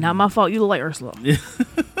 Not my fault. You look like Ursula.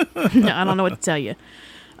 I don't know what to tell you.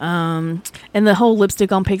 And the whole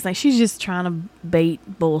lipstick on pigs thing, she's just trying to bait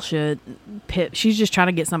bullshit. She's just trying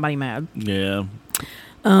to get somebody mad. Yeah.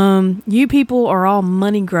 You people are all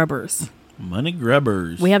money grubbers. Money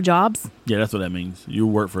grubbers. We have jobs? Yeah, that's what that means. You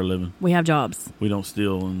work for a living. We have jobs. We don't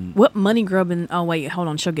steal and... What money grubbing... Oh, wait, hold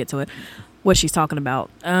on. She'll get to it. what she's talking about.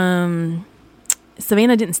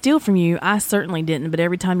 Savannah didn't steal from you. I certainly didn't. But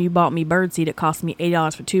every time you bought me birdseed, it cost me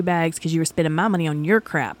 $8 for 2 bags because you were spending my money on your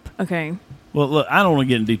crap. Okay. Well, look, I don't want to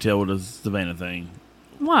get in detail with the Savannah thing.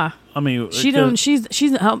 Why? I mean, she don't. She's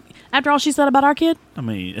after all she said about our kid. I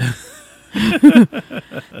mean,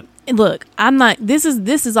 look, I'm not. This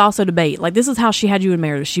is also debate. Like, this is how she had you and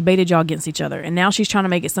Meredith. She baited y'all against each other, and now she's trying to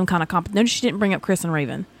make it some kind of Notice she didn't bring up Chris and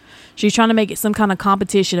Raven. She's trying to make it some kind of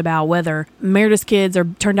competition about whether Meredith's kids are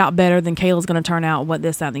turned out better than Kayla's going to turn out. What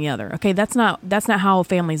this, that, and the other. Okay, that's not how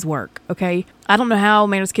families work. Okay, I don't know how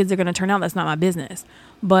Meredith's kids are going to turn out. That's not my business.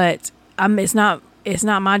 But it's not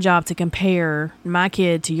my job to compare my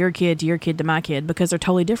kid to your kid to your kid to my kid because they're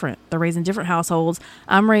totally different. They're raised in different households.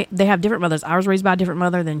 They have different mothers. I was raised by a different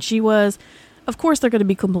mother than she was. Of course, they're going to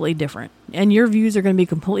be completely different, and your views are going to be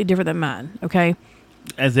completely different than mine. Okay.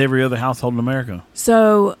 As every other household in America.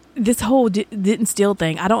 So this whole didn't steal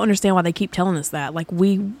thing, I don't understand why they keep telling us that. Like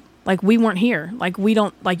we weren't here. Like we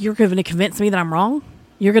don't. Like you're going to convince me that I'm wrong.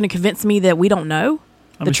 You're going to convince me that we don't know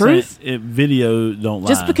the truth. Video don't lie.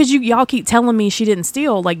 Just because y'all keep telling me she didn't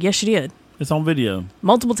steal, like yes, she did. It's on video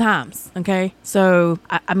multiple times. Okay, so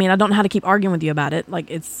I mean I don't know how to keep arguing with you about it. Like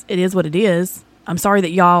it is what it is. I'm sorry that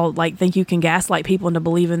y'all like think you can gaslight people into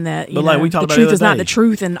believing that the truth is not the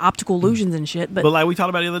truth and optical illusions and shit. But like we talked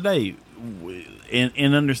about the other day,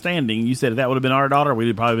 in understanding, you said if that would have been our daughter, we'd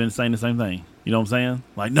have probably been saying the same thing. You know what I'm saying?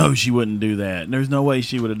 Like, no, she wouldn't do that. There's no way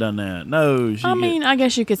she would have done that. No, I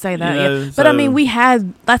guess you could say that. Yeah. But I mean,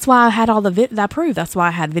 that's why I had all that proof. That's why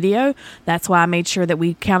I had video. That's why I made sure that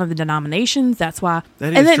we counted the denominations. That's why.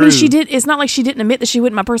 Then she did. It's not like she didn't admit that she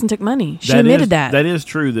went. My person took money. She admitted that. That is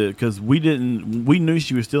true. Because we knew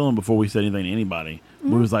she was stealing before we said anything to anybody.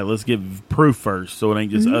 Mm-hmm. We was like, let's give proof first, so it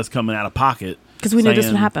ain't just us coming out of pocket. Because we knew this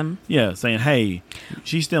would happen. Yeah, saying, "Hey,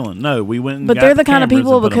 she's stealing." No, we went. But they're the kind of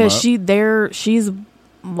people because she's.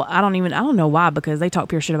 I don't know why, because they talk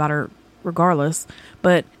pure shit about her regardless.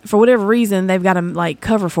 But for whatever reason, they've got to like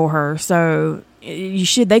cover for her. So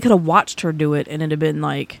they could have watched her do it, and it'd have been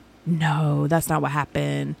like, no, that's not what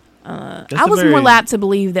happened. I was more apt to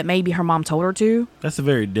believe that maybe her mom told her to. That's a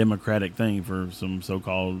very democratic thing for some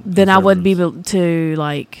so-called. Then I would be able to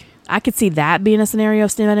like. I could see that being a scenario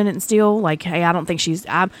of stealing and steal. Like, hey, I don't think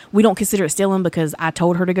we don't consider it stealing because I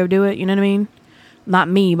told her to go do it. You know what I mean? Not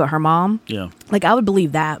me, but her mom. Yeah. Like, I would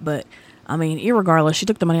believe that, but I mean, irregardless, she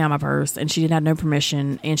took the money out of my purse and she didn't have no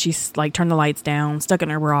permission, and she like turned the lights down, stuck it in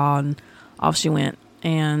her bra, and off she went.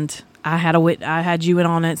 And I had you in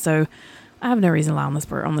on it, so I have no reason to lie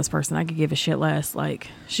on this person. I could give a shit less. Like,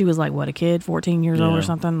 she was like, what, a kid, 14 years old or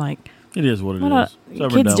something? Like, it is what it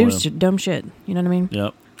is. Kids do dumb shit. You know what I mean?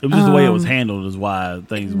 Yep. It was just the way it was handled is why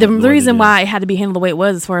things. The reason why it had to be handled the way it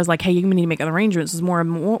was, as far as like, hey, you need to make other arrangements,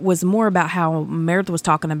 was more about how Meredith was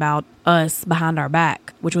talking about us behind our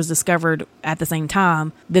back, which was discovered at the same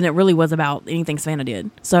time, than it really was about anything Savannah did.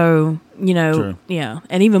 So True. Yeah,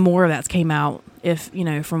 and even more of that came out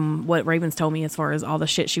from what Raven's told me as far as all the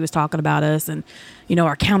shit she was talking about us, and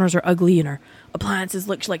our counters are ugly and our appliances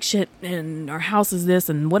look like shit and our house is this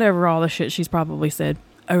and whatever, all the shit she's probably said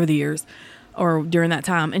over the years. Or during that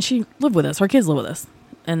time, and she lived with us. Her kids live with us,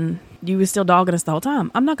 and you was still dogging us the whole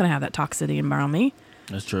time. I'm not going to have that toxicity around me.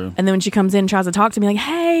 That's true. And then when she comes in and tries to talk to me, like,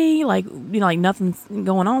 hey, like like nothing's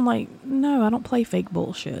going on. Like, no, I don't play fake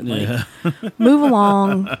bullshit. Like, yeah. Move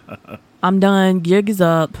along. I'm done. Gig is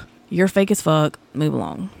up. You're fake as fuck. Move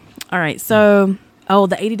along. All right. So,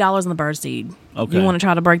 the $80 on the birdseed. Okay. You want to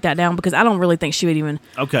try to break that down, because I don't really think she would even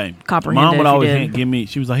comprehend. Mom would always give me.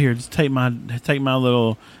 She was like, "Here, just take my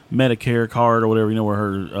little Medicare card or whatever, where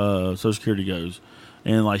her Social Security goes,"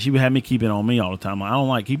 and like she would have me keep it on me all the time. Like, I don't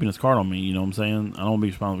like keeping this card on me. You know what I'm saying? I don't want to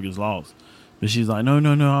be responsible for his loss. But she's like, "No,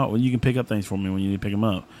 well, you can pick up things for me when you need to pick them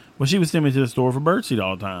up." Well, she would send me to the store for birdseed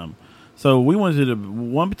all the time. So we went to the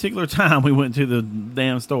one particular time we went to the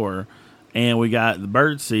damn store, and we got the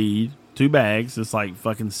birdseed. 2 bags. It's like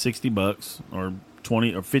fucking $60 or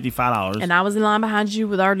 $20 or $55. And I was in line behind you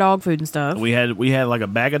with our dog food and stuff. We had like a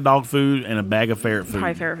bag of dog food and a bag of ferret food.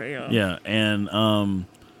 Probably ferret food, yeah. Yeah, and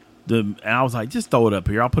I was like, just throw it up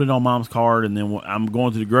here. I'll put it on Mom's card, and then I'm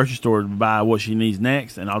going to the grocery store to buy what she needs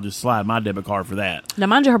next, and I'll just slide my debit card for that. Now,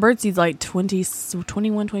 mind you, her birdseed's like $21,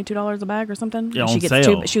 $22 a bag or something. Yeah, on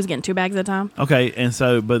sale. She was getting 2 bags at a time. Okay, and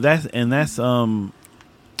so, that's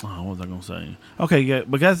what was I going to say? Okay, yeah,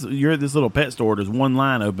 because you're at this little pet store, there's one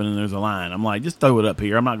line open and there's a line. I'm like, just throw it up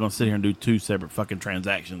here. I'm not going to sit here and do 2 separate fucking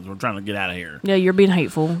transactions. We're trying to get out of here. Yeah, you're being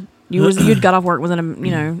hateful. You'd got off work, wasn't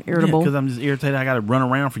irritable. Because I'm just irritated. I got to run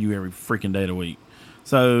around for you every freaking day of the week.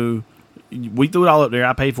 So we threw it all up there.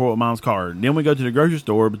 I paid for it with Mom's card. Then we go to the grocery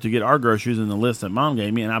store to get our groceries in the list that Mom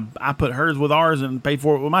gave me, and I put hers with ours and paid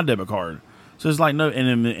for it with my debit card. So it's like, no,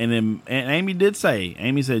 and then Amy did say,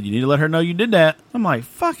 Amy said, you need to let her know you did that. I'm like,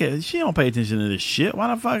 fuck it. She don't pay attention to this shit.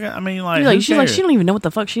 Why the fuck? I mean, like, she's like, she don't even know what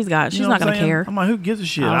the fuck she's got. She's not going to care. I'm like, who gives a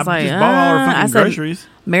shit? I was like, just bought all her fucking groceries.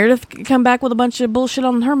 Meredith come back with a bunch of bullshit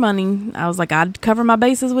on her money. I was like, I'd cover my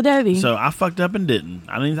bases with Debbie. So I fucked up and didn't.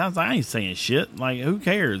 I was like, I ain't saying shit. Like, who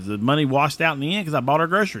cares? The money washed out in the end because I bought her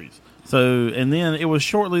groceries. So, and then it was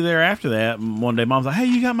shortly thereafter that one day Mom's like, hey,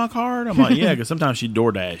 you got my card? I'm like, yeah, because sometimes she'd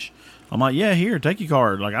DoorDash. I'm like, yeah, here, take your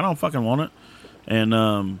card. Like, I don't fucking want it. And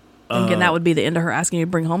again, that would be the end of her asking you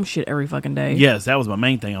to bring home shit every fucking day. Yes, that was my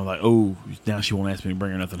main thing. I was like, oh, now she won't ask me to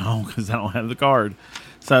bring her nothing home because I don't have the card.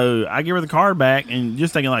 So I give her the card back and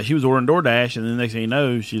just thinking like she was ordering DoorDash, and then next thing you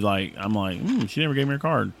know, she's like, I'm like, she never gave me her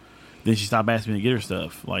card. Then she stopped asking me to get her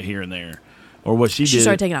stuff like here and there. Or what she did. She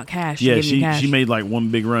started taking out cash. Yeah, she made like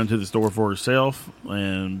one big run to the store for herself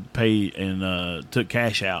and paid and took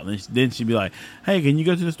cash out. And then she'd be like, hey, can you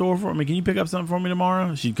go to the store for me? Can you pick up something for me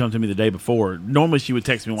tomorrow? She'd come to me the day before. Normally she would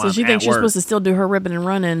text me while I'm at work. So she thinks you're supposed to still do her ripping and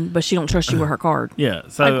running, but she don't trust you with her card. Yeah.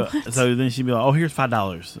 So so then she'd be like, oh, here's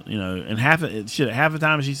 $5. You know, and half the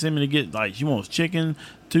time she sent me to get like she wants chicken,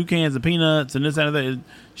 2 cans of peanuts, and this and that.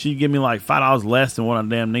 She'd give me like $5 less than what I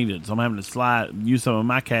damn needed. So I'm having to use some of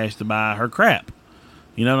my cash to buy her crap.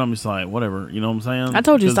 You know, and I'm just like, whatever. You know what I'm saying? I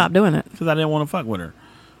told you to stop doing it. Because I didn't want to fuck with her.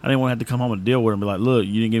 I didn't want to have to come home and deal with her and be like, look,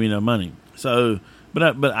 you didn't give me no money. So, but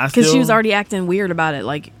I still... Because she was already acting weird about it.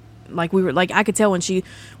 Like we were, like, I could tell when she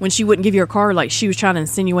wouldn't give you her card, like, she was trying to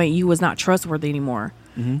insinuate you was not trustworthy anymore.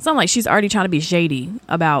 Mm-hmm. So I'm like, she's already trying to be shady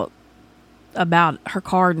about her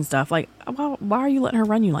card and stuff. Like, why are you letting her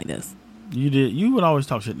run you like this? You would always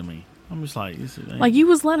talk shit to me. I'm just like, like you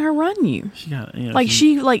was letting her run you. She got,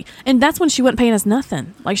 and that's when she wasn't paying us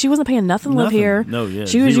nothing. Like she wasn't paying nothing to live here. No, yeah,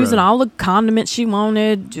 she was using all the condiments she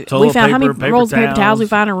wanted. We found how many rolls of paper towels we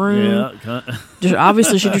found in her room. Yeah,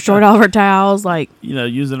 obviously she destroyed all of her towels. Like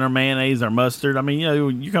using her mayonnaise or mustard. I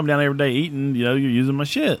mean, you come down every day eating. You're using my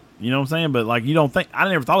shit. You know what I'm saying? But like, you don't think I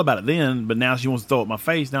never thought about it then. But now she wants to throw it in my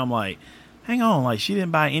face. Now I'm like, hang on, like she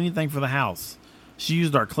didn't buy anything for the house. She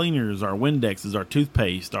used our cleaners, our Windexes, our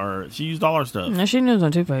toothpaste. She used all our stuff. No, she didn't use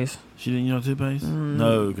no toothpaste. She didn't use no toothpaste?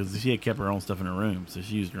 No, because she had kept her own stuff in her room, so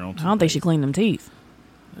she used her own toothpaste. I don't think she cleaned them teeth.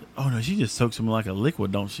 Oh, no, she just soaks them like a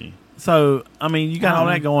liquid, don't she? So, I mean, you got all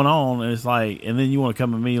that going on, and it's like, and then you want to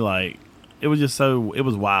come at me like, it was just so, it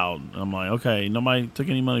was wild. I'm like, okay, nobody took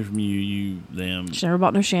any money from you, you damn. She never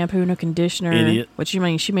bought no shampoo, no conditioner. Idiot. Which you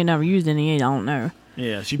mean, she may never used any, I don't know.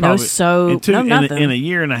 Yeah, she probably nothing. In a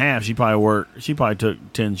year and a half. She probably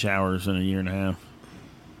took 10 showers in a year and a half.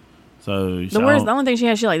 So the only thing she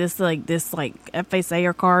had, she this FSA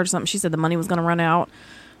or card or something. She said the money was going to run out.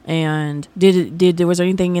 And was there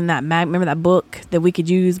anything in that remember that book that we could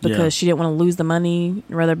use because she didn't want to lose the money,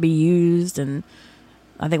 rather be used. And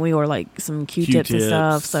I think we ordered like some Q-tips and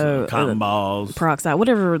stuff. So cotton balls, peroxide,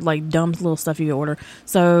 whatever like dumb little stuff you could order.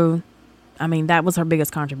 So I mean that was her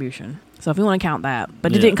biggest contribution. So if you want to count that,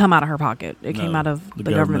 but it didn't come out of her pocket. It came out of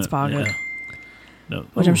the government's pocket. Yeah. No.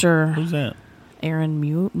 Which I'm sure. Who's that? Aaron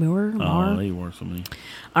Muir. Oh, he works for me.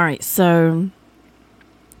 All right, so,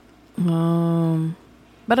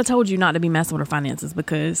 but I told you not to be messing with her finances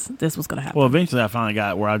because this was going to happen. Well, eventually I finally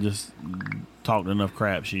got where I just talked enough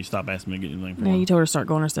crap. She stopped asking me to get anything for her. Yeah, you told her to start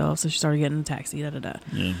going herself, so she started getting a taxi.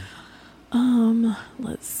 Yeah.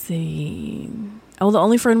 Let's see. Oh, the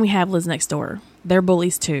only friend we have lives next door. They're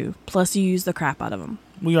bullies too. Plus, you use the crap out of them.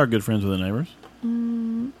 We are good friends with the neighbors.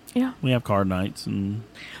 Yeah. We have card nights and.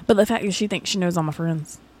 But the fact is, she thinks she knows all my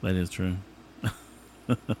friends. That is true.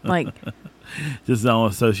 Like. Just don't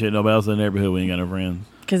associate nobody else in the neighborhood. We ain't got no friends.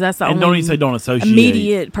 Because that's the only. And don't even say don't associate.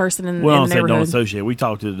 Immediate person in the neighborhood. Well, I don't say don't associate. We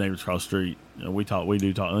talk to the neighbors across the street. We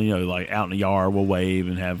do talk. Like out in the yard, we'll wave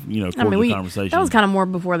and have cordial conversation. That was kind of more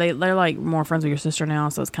before they're like more friends with your sister now,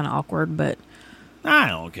 so it's kind of awkward. But I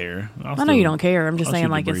don't care. I know you don't care. I'm just saying,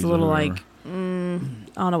 like it's a little like I don't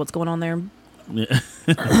know what's going on there. Yeah,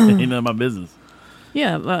 ain't none of my business.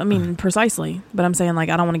 Yeah, I mean precisely. But I'm saying like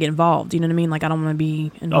I don't want to get involved. You know what I mean? Like I don't want to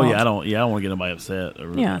be involved. Oh yeah, I don't want to get nobody upset.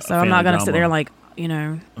 So I'm not going to sit there like.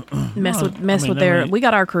 Mess with their. We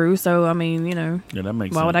got our crew, so I mean, Yeah, that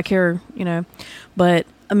makes sense. Why would I care? But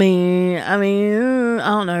I mean, I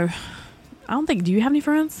don't know. I don't think. Do you have any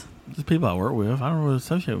friends? Just people I work with. I don't really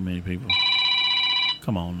associate with many people.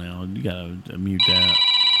 Come on now, you gotta mute that.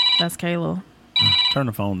 That's Kayla. Turn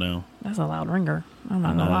the phone down. That's a loud ringer. I'm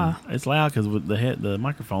not gonna lie. It's loud because with the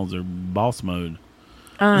microphones are boss mode.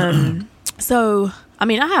 So, I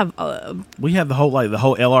mean, I have... we have the whole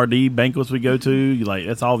LRD banquets we go to.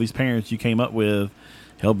 That's all these parents you came up with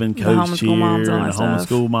helping coach cheer and the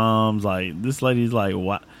homeschool moms. Like, this lady's like,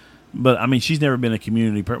 what? But, I mean, she's never been a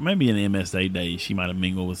community maybe in the MSA days she might have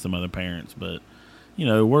mingled with some other parents. But, you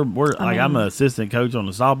know, I'm an assistant coach on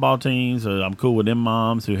the softball team, so I'm cool with them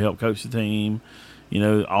moms who help coach the team. You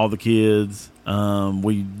know, all the kids.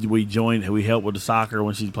 We helped with the soccer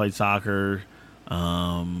when she played soccer.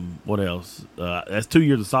 What else? That's 2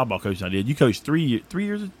 years of softball coaching I did. You coached 3 years,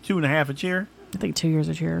 2.5 a cheer? I think 2 years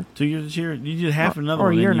a chear. 2 years a chear? You did half another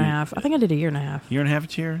one. Or a year and a half. I think I did a year and a half. Year and a half a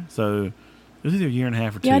cheer? So it was either a year and a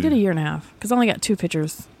half or 2. Yeah, I did a year and a half because I only got 2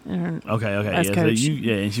 pitchers. Okay. As coach. So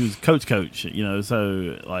and she was coach, you know,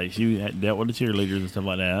 so like she had dealt with the cheerleaders and stuff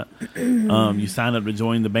like that. You signed up to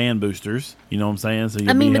join the band boosters, you know what I'm saying? So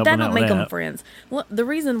but that don't make them friends. Well, the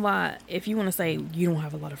reason why, if you want to say you don't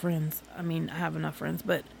have a lot of friends, I mean, I have enough friends,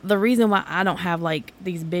 but the reason why I don't have like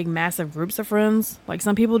these big, massive groups of friends like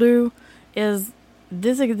some people do is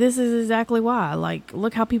this is exactly why. Like,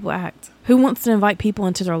 look how people act. Who wants to invite people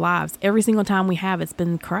into their lives? Every single time we have, it's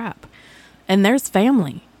been crap. And there's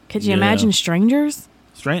family. Could you imagine strangers?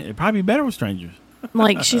 It'd probably be better with strangers.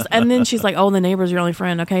 Like then she's like, oh, the neighbor's your only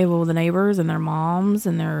friend. Okay, well, the neighbors and their moms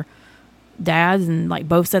and their dads and like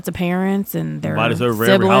both sets of parents and their invite us over siblings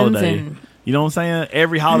every holiday. And you know what I'm saying?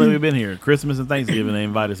 Every holiday we've been here, Christmas and Thanksgiving, they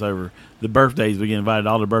invite us over. The birthdays, we get invited to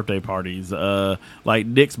all the birthday parties.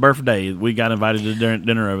 Like Dick's birthday, we got invited to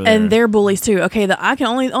dinner over there. And they're bullies too. Okay, the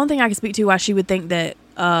only thing I can speak to why she would think that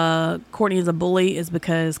Courtney is a bully is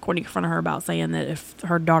because Courtney confronted her about saying that if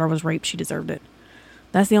her daughter was raped, she deserved it.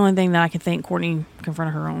 That's the only thing that I can think Courtney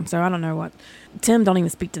confronted her on. So I don't know what. Tim don't even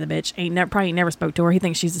speak to the bitch. Probably never spoke to her. He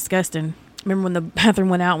thinks she's disgusting. Remember when the bathroom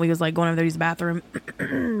went out and we was like going over there to use the bathroom?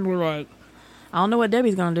 We're like, I don't know what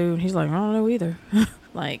Debbie's going to do. And he's like, I don't know either.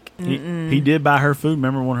 Like, he did buy her food.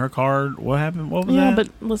 Remember when her card, what happened? What was that? Yeah, but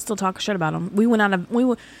let's still talk shit about him. We went out of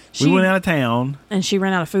town. And she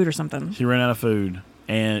ran out of food or something. She ran out of food.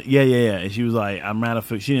 And yeah. And she was like, I'm out of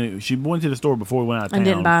food. She went to the store before we went out of town. And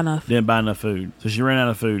didn't buy enough food. So she ran out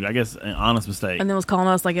of food. I guess an honest mistake. And then was calling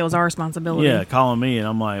us like it was our responsibility. Yeah, calling me. And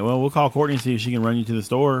I'm like, well, we'll call Courtney and see if she can run you to the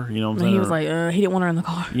store. You know what I'm saying? And he was like, he didn't want her in the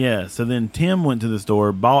car. Yeah. So then Tim went to the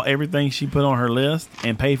store, bought everything she put on her list,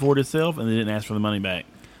 and paid for it himself, and they didn't ask for the money back.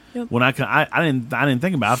 Yep. When I didn't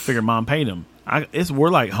think about it. I figured Mom paid him. We're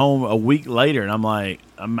like home a week later, and I'm like,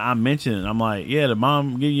 I mentioned it. I'm like, yeah, did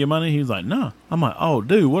Mom give you your money? He was like, no. I'm like, oh,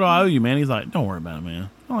 dude, what do I owe you, man? He's like, don't worry about it, man.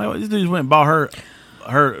 I'm like, well, this dude just went and bought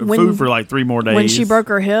her food for like 3 more days. When she broke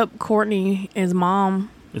her hip, Courtney, his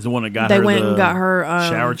mom, is the one that got they her. They went and got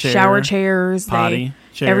her shower chairs, potty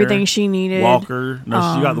chair, everything she needed. Walker.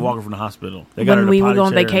 No, she got the walker from the hospital. They got when we would go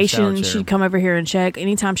on vacation, she'd come over here and check.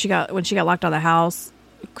 Anytime when she got locked out of the house,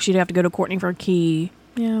 she'd have to go to Courtney for a key.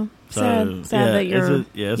 Yeah. Sad that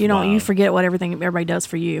you forget what everybody does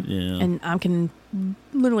for you. Yeah. And I can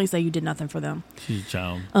literally say you did nothing for them. She's a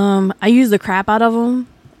child. I use the crap out of them.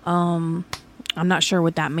 I'm not sure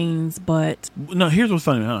what that means, but no. Here's what's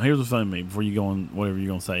funny. Here's what's funny to me before you go on whatever you're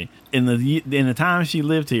gonna say. In the time she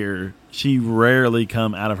lived here, she rarely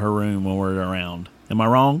come out of her room when we're around. Am I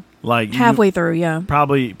wrong? Like halfway through, yeah.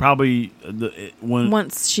 Probably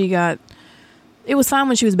once she got. It was fine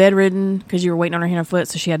when she was bedridden because you were waiting on her hand and foot,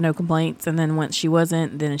 so she had no complaints. And then once she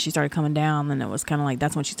wasn't, then she started coming down. Then it was kind of like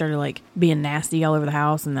that's when she started like being nasty all over the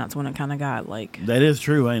house, and that's when it kind of got like. That is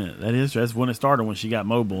true, ain't it? That's when it started, when she got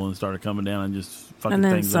mobile and started coming down and just fucking. And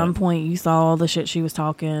then things at some up. point you saw all the shit she was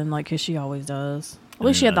talking, like because she always does. At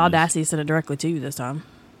least she had the audacity to send it directly to you this time.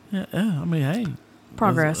 Yeah. I mean, hey,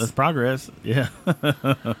 progress. That's progress. Yeah.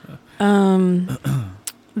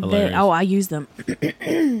 I use them.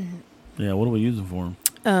 Yeah, what do we use them for?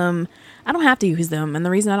 I don't have to use them, and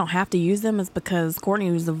the reason I don't have to use them is because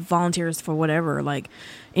Courtney was the volunteers for whatever. Like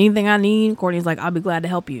anything I need, Courtney's like, I'll be glad to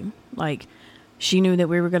help you. Like she knew that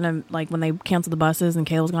we were gonna like when they canceled the buses and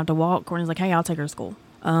Kayla was gonna have to walk. Courtney's like, hey, I'll take her to school.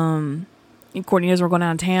 And Courtney knows we're going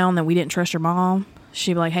out of town that we didn't trust your mom.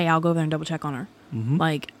 She'd be like, hey, I'll go there and double check on her. Mm-hmm.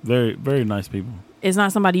 Like very, very nice people. It's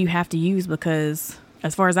not somebody you have to use because,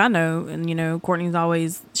 as far as I know, and you know,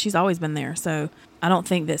 she's always been there. So I don't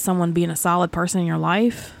think that someone being a solid person in your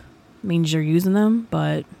life means you're using them.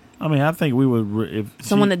 But I mean, I think we would if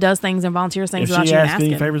someone that does things and volunteers things without you asking. If she asked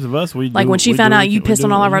any favors of us, we like when she found out you pissed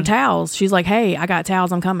on all of our towels. She's like, "Hey, I got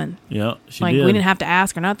towels. I'm coming." Yeah, she like did. We didn't have to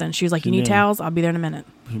ask or nothing. She was like, "You need towels? I'll be there in a minute."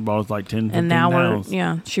 She brought us like 10, 15 and now towels.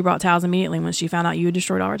 She brought towels immediately when she found out you had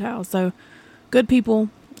destroyed all our towels. So, good people.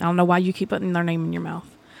 I don't know why you keep putting their name in your mouth.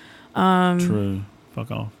 True.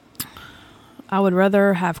 Fuck off. I would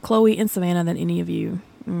rather have Chloe and Savannah than any of you.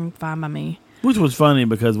 Fine by me. Which was funny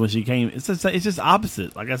because when she came, it's just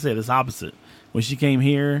opposite. Like I said, it's opposite. When she came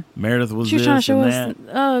here, Meredith was. She was trying to show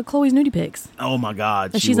us Chloe's nudie pics. Oh my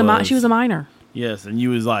God! And she was a minor. Yes, and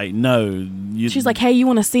you was like, no. She's like, hey, you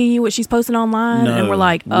want to see what she's posting online? No, and we're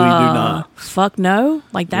like, we do not. Fuck no.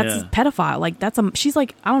 Like, that's pedophile. Like, she's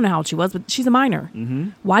like, I don't know how old she was, but she's a minor.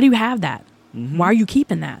 Mm-hmm. Why do you have that? Mm-hmm. Why are you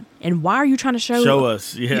keeping that? And why are you trying to show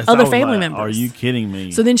us? Yes, other family members? Are you kidding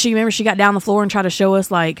me? So then she got down the floor and tried to show us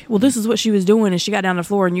like, well, this is what she was doing. And she got down the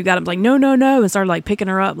floor and you got up like, no, and started like picking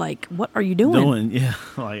her up. Like, what are you doing? Yeah.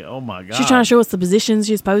 Like, oh my God. She's trying to show us the positions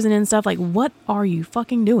she's posing in and stuff. Like, what are you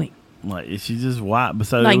fucking doing? Like, she's just white. But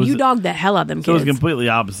so like, you dogged the hell out of them kids. So it was completely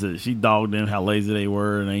opposite. She dogged them how lazy they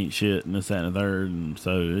were and ain't shit and this, that, and the third. And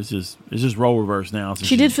so it's just role reverse now. So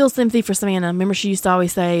she did feel sympathy for Savannah. Remember, she used to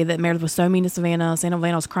always say that Meredith was so mean to Savannah.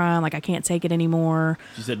 Savannah was crying, like, I can't take it anymore.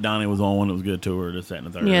 She said Donnie was the only one that was good to her, this, that, and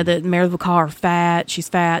the third. Yeah, that Meredith would call her fat. She's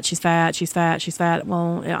fat. She's fat. She's fat. She's fat.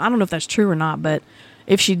 Well, I don't know if that's true or not, but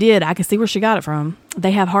if she did, I can see where she got it from.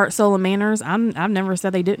 They have heart, soul, and manners. I've never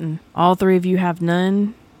said they didn't. All three of you have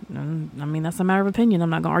none. I mean, that's a matter of opinion. I'm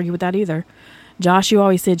not going to argue with that either. Josh, you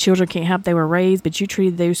always said children can't help they were raised, but you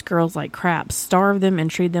treated those girls like crap. Starved them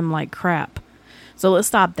and treated them like crap. So let's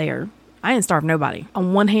stop there. I didn't starve nobody.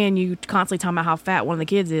 On one hand, you constantly talking about how fat one of the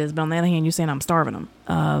kids is, but on the other hand, you saying I'm starving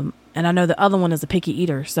them. And I know the other one is a picky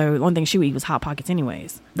eater, so the only thing she would eat was Hot Pockets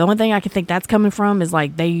anyways. The only thing I can think that's coming from is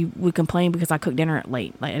like they would complain because I cooked dinner at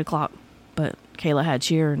late, like 8 o'clock. But Kayla had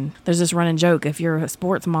cheer, and there's this running joke. If you're a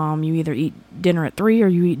sports mom, you either eat dinner at 3 or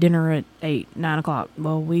you eat dinner at 8, 9 o'clock.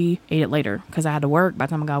 Well, we ate it later because I had to work. By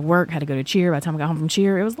the time I got off work, I had to go to cheer. By the time I got home from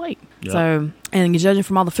cheer, it was late. Yep. So, and judging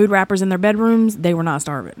from all the food wrappers in their bedrooms, they were not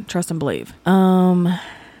starving. Trust and believe. And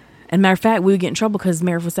matter of fact, we would get in trouble because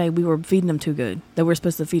Meredith would say we were feeding them too good. That we're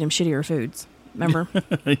supposed to feed them shittier foods. Remember?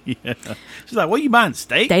 Yeah. She's like, what are you buying,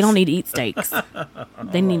 steaks? They don't need to eat steaks.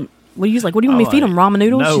 They need... What do you like? What do you want me to feed them? Ramen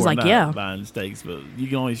noodles? No, she's like, yeah. Buying steaks, but you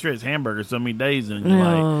can only stretch hamburgers so many days, and you're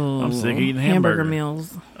like, I'm sick of eating hamburger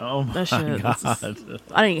meals. Oh my God! I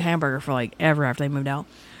didn't eat hamburger for like ever after they moved out.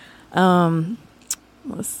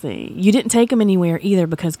 Let's see. You didn't take them anywhere either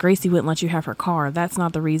because Gracie wouldn't let you have her car. That's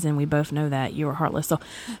not the reason. We both know that you were heartless. So,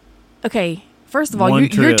 okay. First of all,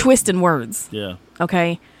 you're twisting words. Yeah.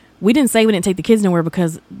 Okay. We didn't say we didn't take the kids nowhere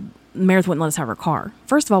because Meredith wouldn't let us have her car.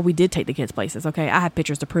 First of all, we did take the kids places, okay? I have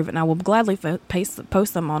pictures to prove it, and I will gladly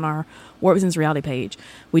post them on our Warp Business reality page.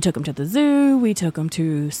 We took them to the zoo. We took them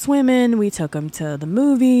to swimming. We took them to the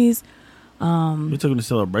movies. We took them to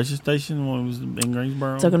Celebration Station when it was in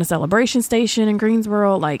Greensboro. Took them to Celebration Station in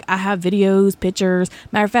Greensboro. Like, I have videos, pictures.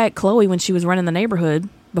 Matter of fact, Chloe, when she was running the neighborhood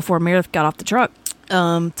before Meredith got off the truck,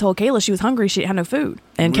 told Kayla she was hungry. She didn't have no food.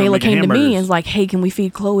 And Kayla came to me and was like, hey, can we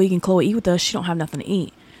feed Chloe? Can Chloe eat with us? She don't have nothing to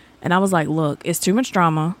eat. And I was like, look, it's too much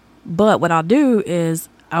drama. But what I'll do is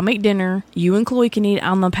I'll make dinner. You and Chloe can eat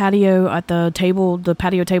on the patio at the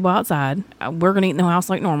patio table outside. We're going to eat in the house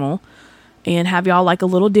like normal and have y'all like a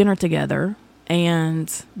little dinner together. And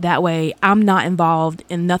that way I'm not involved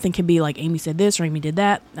and nothing can be like Amy said this or Amy did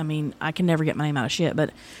that. I mean, I can never get my name out of shit.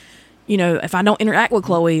 But, you know, if I don't interact with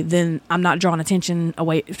Chloe, then I'm not drawing attention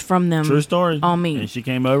away from them. True story. On me. And she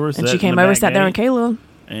came over. Sat there with Kayla.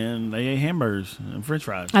 And they ate hamburgers and french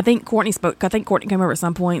fries. I think Courtney came over at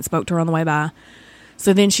some point, spoke to her on the way by.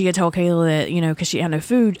 So then she had told Kayla that, you know, because she had no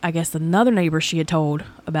food, I guess another neighbor she had told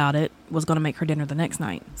about it was going to make her dinner the next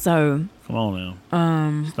night. So. Come on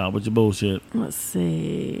now. Stop with your bullshit. Let's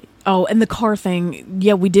see. Oh, and the car thing.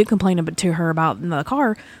 Yeah, we did complain to her about the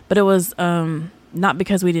car, but it was not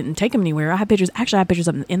because we didn't take them anywhere. I had pictures. Actually, I had pictures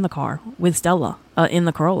of them in the car with Stella in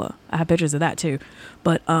the Corolla. I had pictures of that too.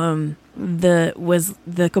 But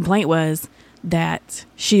the complaint was that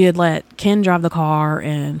she had let Ken drive the car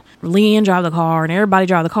and Leanne drive the car and everybody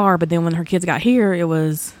drive the car. But then when her kids got here, it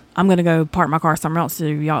was, I'm going to go park my car somewhere else so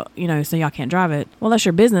y'all, you know, so y'all can't drive it. Well, that's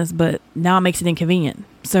your business, but now it makes it inconvenient.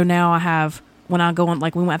 So now I have, when I go on,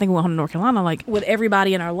 like I think we went home to North Carolina, like with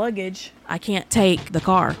everybody in our luggage, I can't take the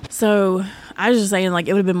car. So I was just saying, like,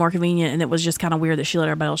 it would have been more convenient, and it was just kind of weird that she let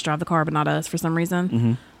everybody else drive the car, but not us for some reason.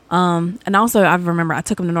 Mm-hmm. And also, I remember I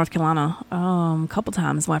took them to North Carolina a couple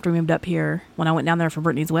times after we moved up here. When I went down there for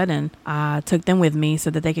Brittany's wedding, I took them with me so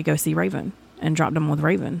that they could go see Raven and dropped them with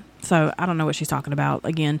Raven. So I don't know what she's talking about.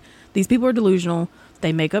 Again, these people are delusional.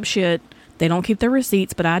 They make up shit. They don't keep their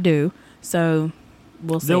receipts, but I do. So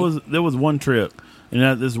we'll see. There was one trip,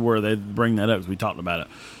 and this is where they bring that up because we talked about it.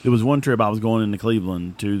 There was one trip I was going into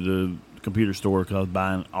Cleveland to the computer store because I was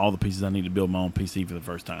buying all the pieces I needed to build my own PC for the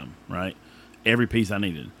first time, right? Every piece I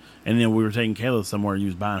needed. And then we were taking Kayla somewhere, and he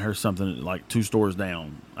was buying her something like 2 stores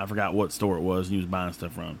down. I forgot what store it was, and he was buying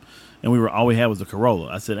stuff from. And all we had was a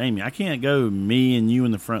Corolla. I said, Amy, I can't go me and you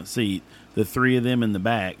in the front seat, the 3 of them in the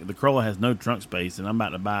back. The Corolla has no trunk space, and I'm about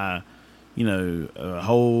to buy, a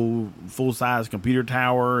whole full-size computer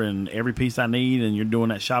tower and every piece I need, and you're doing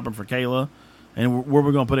that shopping for Kayla. And where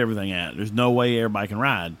we're going to put everything at? There's no way everybody can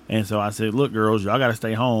ride. And so I said, look, girls, y'all got to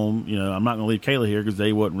stay home. I'm not going to leave Kayla here because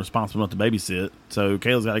they wasn't responsible enough to babysit. So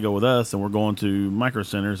Kayla's got to go with us, and we're going to Micro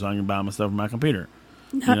Center so I can buy myself my computer.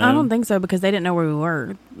 I don't think so, because they didn't know where we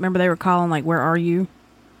were. Remember, they were calling, like, where are you?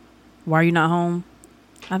 Why are you not home?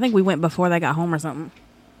 I think we went before they got home or something.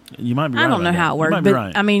 You might be right. I don't know how it worked, but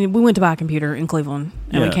right. I mean, we went to buy a computer in Cleveland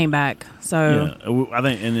and we came back. So I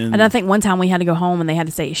think, and I think one time we had to go home and they had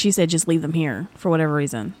to say, she said, just leave them here for whatever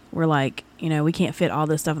reason. We're like, we can't fit all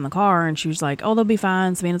this stuff in the car, and she was like, oh, they'll be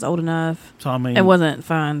fine. Savannah's old enough. So I mean, it wasn't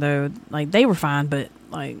fine though. Like they were fine, but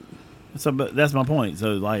like. So, but that's my point.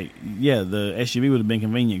 So, like, the SUV would have been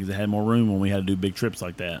convenient because it had more room when we had to do big trips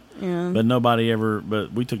like that. Yeah. But nobody ever.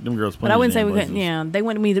 But we took them girls. But I wouldn't say we couldn't. Yeah, they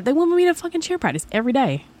wanted me. They wanted me to fucking cheer practice every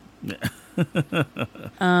day.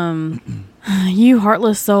 You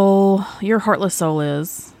heartless soul. Your heartless soul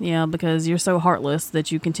is because you're so heartless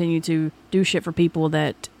that you continue to do shit for people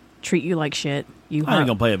that treat you like shit. I ain't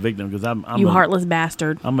gonna play a victim because I'm heartless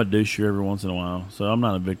bastard. I'm a douche every once in a while, so I'm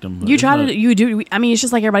not a victim. You do. I mean, it's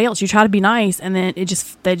just like everybody else. You try to be nice, and then they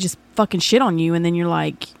just fucking shit on you, and then you're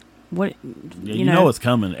like, what? Yeah, you know it's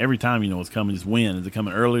coming every time. You know it's coming. Just when is it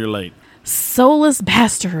coming? Early or late? Soulless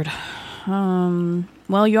bastard.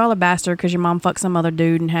 Well, you all a bastard because your mom fucked some other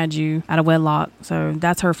dude and had you out of wedlock. So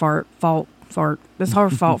that's her fault. It's her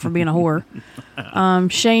fault for being a whore.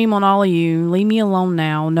 Shame on all of you. Leave me alone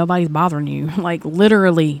now. Nobody's bothering you. Like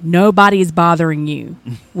literally, nobody's bothering you.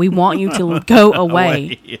 We want you to go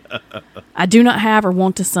away. I do not have or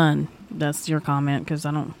want a son. That's your comment because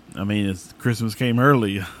I don't. I mean, it's Christmas came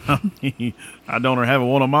early. I don't or haven't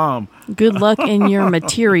want a mom. Good luck in your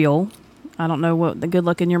material. I don't know what the good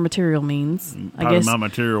luck in your material means. Probably I guess my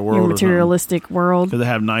material world. Your materialistic world. Because I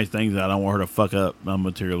have nice things that I don't want her to fuck up. I'm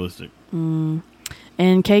materialistic. And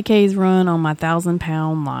KK's run on my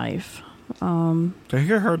 1,000-pound life. To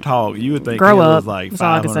hear her talk, you would think grow Kayla up. was like that's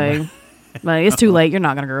all I can say. But it's too late. You're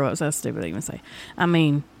not going to grow up. So that's stupid to even say. I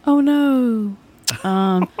mean, oh no.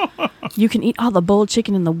 You can eat all the boiled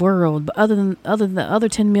chicken in the world, but other than the other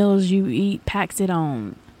 10 meals you eat, packs it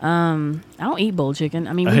on. I don't eat boiled chicken.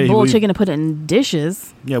 I mean, we boil chicken and put it in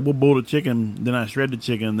dishes. Yeah, we'll boil the chicken, then I shred the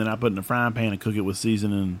chicken, then I put it in a frying pan and cook it with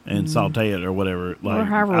seasoning and saute it or whatever. Like,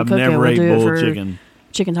 I've never ate boiled chicken.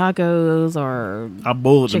 Chicken tacos or I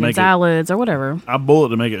boil it chicken to make salads or whatever. I boil it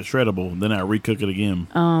to make it shreddable, then I recook it again.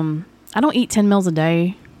 I don't eat 10 meals a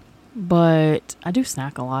day, but I do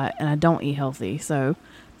snack a lot and I don't eat healthy. So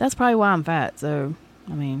that's probably why I'm fat. So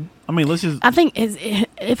I mean, let's just. I think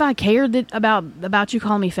if I cared about you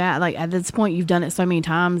calling me fat, like at this point, you've done it so many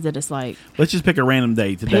times that it's like. Let's just pick a random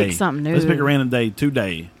day today. Pick something new. Let's pick a random day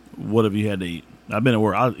today. What have you had to eat? I've been at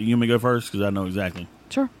work. You want me to go first because I know exactly.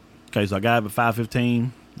 Sure. Okay, so I got up at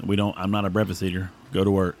 5:15. I'm not a breakfast eater. Go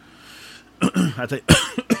to work. I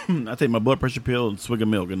take my blood pressure pill and swig of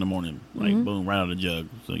milk in the morning, like boom, right out of the jug.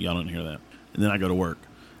 So y'all don't hear that. And then I go to work.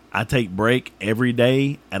 I take break every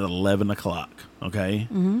day at 11 o'clock. Okay.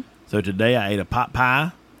 Mm-hmm. So today I ate a pot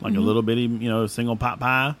pie, like a little bitty, single pot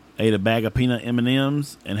pie. Ate a bag of peanut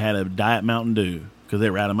M&Ms and had a Diet Mountain Dew because they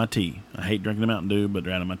were out of my tea. I hate drinking the Mountain Dew, but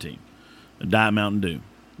they're out of my tea. A Diet Mountain Dew.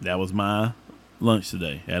 That was my lunch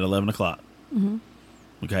today at 11 o'clock. Mm-hmm.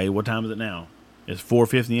 Okay, what time is it now? It's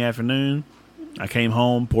 4:50 in the afternoon. I came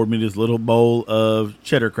home, poured me this little bowl of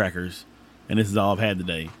cheddar crackers, and this is all I've had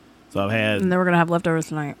today. So I've had... And then we're going to have leftovers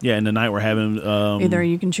tonight. Yeah, and tonight we're having... either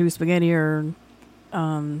you can choose spaghetti or...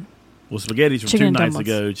 well, spaghetti's from 2 nights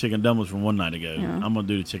ago. Chicken dumplings from 1 night ago. Yeah. I'm going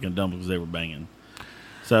to do the chicken dumplings because they were banging.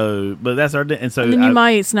 So, but that's our... And so then you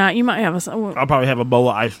might snack. You might have a... I'll probably have a bowl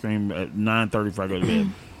of ice cream at 9:30 before I go to bed.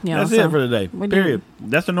 Yeah, that's it for the day. Period.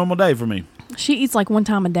 That's a normal day for me. She eats like one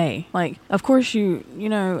time a day. Like, of course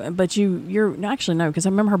but you're actually no, because I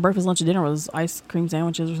remember her breakfast, lunch, and dinner was ice cream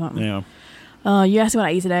sandwiches or something. Yeah. You asked me what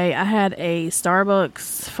I ate today. I had a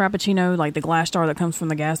Starbucks Frappuccino, like the glass jar that comes from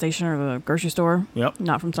the gas station or the grocery store. Yep.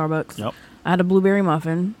 Not from Starbucks. Yep. I had a blueberry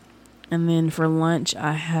muffin. And then for lunch,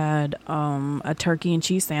 I had a turkey and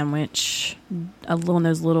cheese sandwich, one of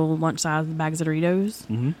those little lunch-sized bags of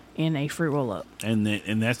Doritos, and a fruit roll-up. And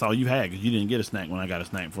that's all you had because you didn't get a snack when I got a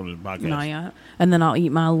snack for the podcast. No, yeah. And then I'll eat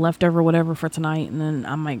my leftover whatever for tonight, and then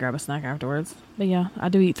I might grab a snack afterwards. But yeah, I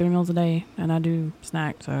do eat 3 meals a day, and I do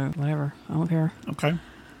snack, so whatever. I don't care. Okay.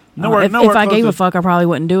 If I gave a fuck, I probably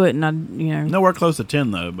wouldn't do it. And nowhere close to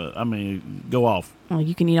 10 though. But I mean, go off. Well,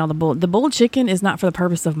 you can eat all the bull. The bull chicken is not for the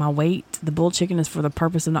purpose of my weight. The bull chicken is for the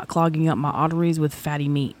purpose of not clogging up my arteries with fatty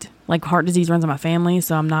meat. Like heart disease runs in my family,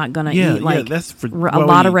 so I'm not gonna eat that's for a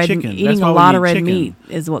lot of red. Eating a lot of red meat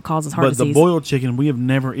is what causes heart disease. But the boiled chicken, we have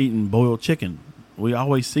never eaten boiled chicken. We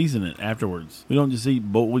always season it afterwards. We don't just eat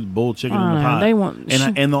boiled chicken in the pot.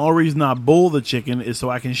 And the only reason I boil the chicken is so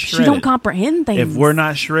I can shred it. She don't comprehend things. If we're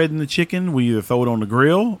not shredding the chicken, we either throw it on the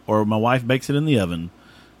grill or my wife bakes it in the oven.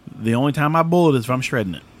 The only time I boil it is if I'm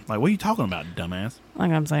shredding it. Like, what are you talking about, dumbass?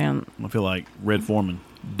 Like I'm saying. I feel like Red Foreman.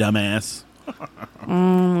 Dumbass.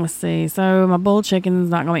 Let's see. So my boiled chicken's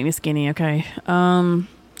not gonna make me skinny. Okay.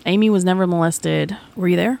 Amy was never molested. Were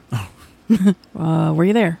you there? Were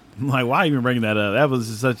you there? Like, why even bringing that up? That was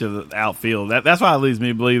just such an outfield. That's why it leads me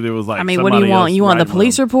to believe there was like. I mean, what do you want? You want the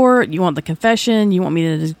police report? You want the confession? You want me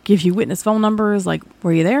to just give you witness phone numbers? Like,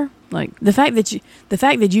 were you there? Like the fact that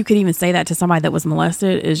you could even say that to somebody that was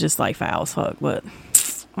molested is just like foul as fuck. But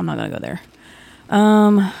I'm not gonna go there.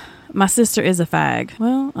 My sister is a fag.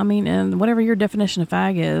 Well, I mean, and whatever your definition of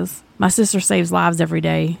fag is, my sister saves lives every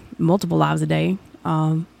day, multiple lives a day.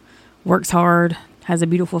 Works hard, has a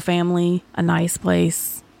beautiful family, a nice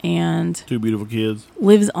place, and 2 beautiful kids.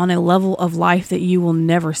 Lives on a level of life that you will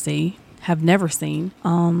never see, have never seen.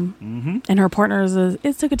 And her partner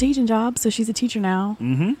took a teaching job, so she's a teacher now.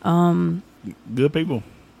 Good people.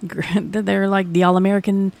 They're like the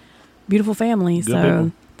all-American beautiful family. Good so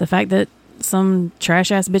people. The fact that some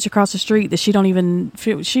trash ass bitch across the street that she wouldn't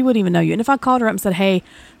even know you. And if I called her up and said, "Hey,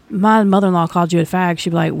 my mother-in-law called you a fag," she'd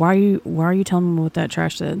be like, why are you telling me what that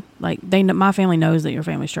trash said? Like, my family knows that your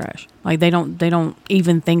family's trash. Like, they don't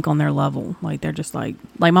even think on their level. Like, they're just like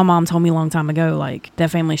my mom told me a long time ago, like, that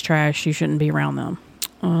family's trash, you shouldn't be around them.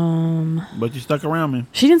 But you stuck around me.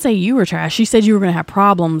 She didn't say you were trash. She said you were going to have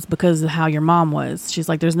problems because of how your mom was. She's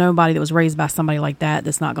like, there's nobody that was raised by somebody like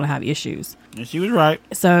that's not going to have issues. And she was right.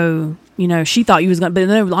 So, she thought you was going to, but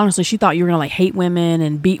no, honestly, she thought you were going to like hate women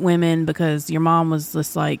and beat women because your mom was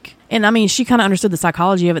just like, and I mean, she kind of understood the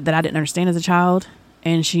psychology of it that I didn't understand as a child.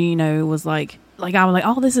 And she, was like I was like,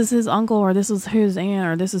 oh, this is his uncle or this is his aunt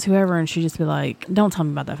or this is whoever. And she'd just be like, don't tell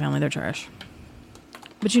me about that family. They're trash.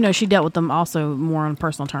 But, she dealt with them also more on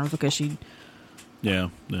personal terms because she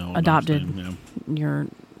adopted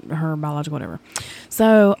her biological whatever.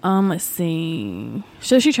 So, let's see.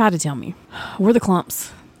 So she tried to tell me. We're the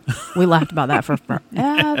Clumps. We laughed about that for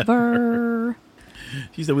forever.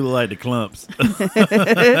 She said we look like the Clumps.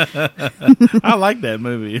 I like that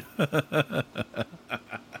movie.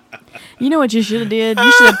 You know what you should have did?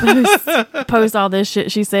 You should have post all this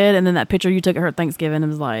shit she said, and then that picture you took at her Thanksgiving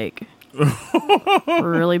and was like...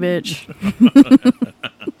 Really, bitch?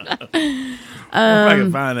 If I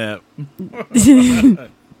can find that. I'm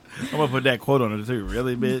gonna put that quote on it too.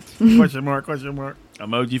 Really, bitch? Question mark?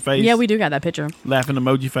 Emoji face. Yeah, we do got that picture. Laughing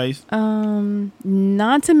emoji face.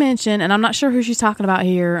 Not to mention, and I'm not sure who she's talking about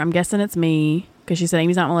here. I'm guessing it's me because she said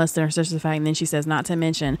Amy's not molested, her sister's a fact, and then she says not to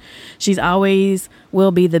mention she's always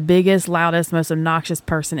will be the biggest, loudest, most obnoxious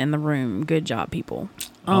person in the room. Good job, people.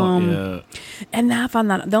 Yeah. And now I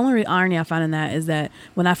find that the only irony I find in that is that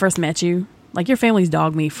when I first met you, like your family's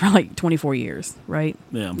dogged me for like 24 years, right?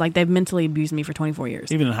 Yeah. Like they've mentally abused me for 24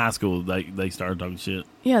 years. Even in high school, they started talking shit.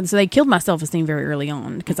 Yeah, so they killed my self-esteem very early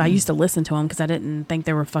on because I used to listen to them because I didn't think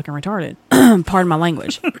they were fucking retarded. Pardon my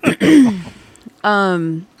language.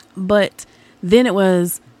 But then it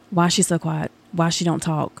was, why is she so quiet? Why she don't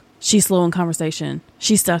talk? She's slow in conversation.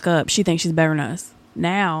 She's stuck up. She thinks she's better than us.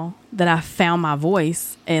 Now that I found my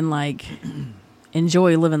voice and like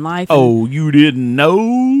enjoy living life. Oh, you didn't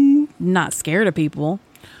know? Not scared of people.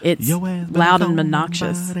 It's loud and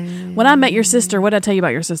obnoxious. When I met your sister, what did I tell you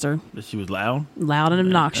about your sister? That she was loud? Loud and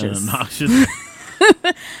obnoxious.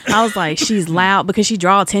 I was like, she's loud because she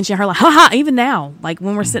draw attention. Her like, ha ha. Even now, like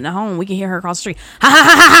when we're sitting at home, we can hear her across the street. Ha ha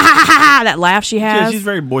ha ha ha ha. That laugh she has. Yeah, she's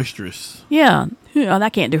very boisterous. Yeah. Oh,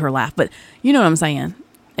 that can't do her laugh, but you know what I'm saying.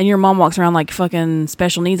 And your mom walks around like fucking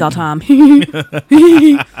special needs all the time.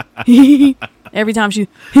 Every time she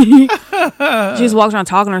just walks around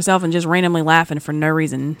talking to herself and just randomly laughing for no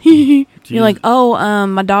reason. You're like, oh,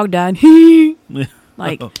 my dog died.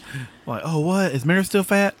 Like, oh, what? Is Mary still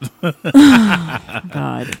fat?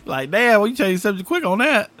 God. Like, damn, well, you change the subject quick on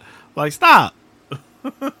that. Like, stop.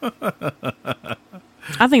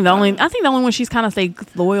 I think the only one she's kind of stayed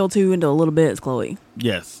loyal to into a little bit is Chloe.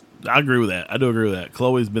 Yes. I agree with that. I do agree with that.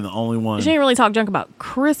 Chloe's been the only one. She didn't really talk junk about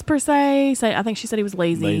Chris per se. I think she said he was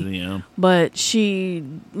lazy. Lazy, yeah. But she,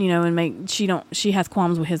 she has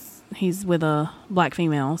qualms with he's with a black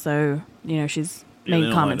female. So, she's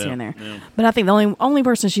made comments here and there. Yeah. But I think the only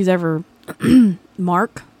person she's ever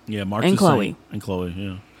Mark. Yeah, Mark and Chloe. And Chloe,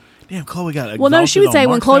 yeah. Damn, Chloe got well, no, she would say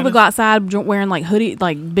when Chloe would go outside wearing like hoodie,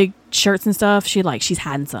 like big shirts and stuff, she's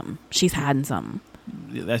hiding something. She's hiding something.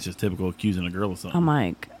 Yeah, that's just typical accusing a girl of something. I'm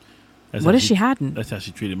like, what is she hiding? That's how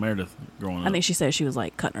she treated Meredith growing up. I think she said she was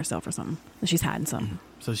like cutting herself or something. She's hiding something.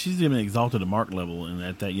 So she's even exalted to Mark level, and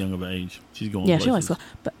at that young of an age, she's going. Yeah, places. She likes,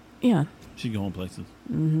 but yeah, she's going places.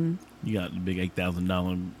 Mm-hmm. You got the big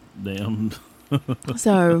 $8,000 damn.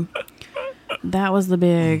 So that was the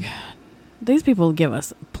big. These people give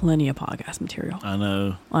us plenty of podcast material. I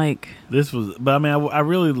know. Like this was, but I mean, I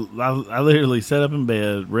literally sat up in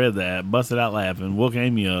bed, read that, busted out laughing. Woke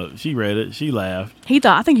Amy up. She read it. She laughed.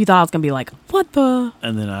 I think you thought I was gonna be like, what the?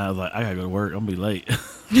 And then I was like, I gotta go to work. I'm gonna be late.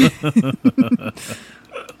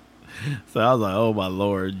 So I was like, oh my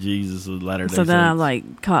Lord, Jesus was Latter-day So then Saints.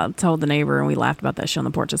 I like told the neighbor, and we laughed about that shit on the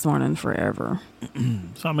porch this morning forever.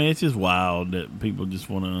 So I mean, it's just wild that people just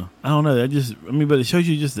want to. I don't know. But it shows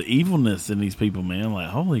you just the evilness in these people, man. Like,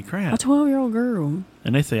 holy crap! A 12-year-old girl.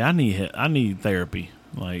 And they say I need therapy.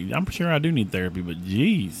 Like, I'm sure I do need therapy, but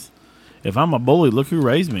geez. If I'm a bully, look who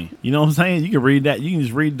raised me. You know what I'm saying? You can read that. You can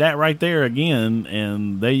just read that right there again,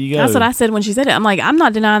 and there you go. That's what I said when she said it. I'm like, I'm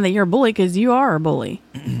not denying that you're a bully because you are a bully.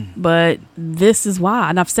 But this is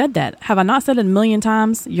why. And I've said that. Have I not said it a million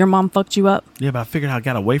times? Your mom fucked you up? Yeah, but I figured I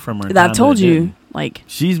got away from her. I told you. Like,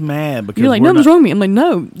 she's mad because you're like, nothing's wrong with me. I'm like,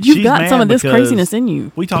 no, you've got some of this craziness in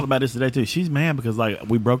you. We talked about this today, too. She's mad because, like,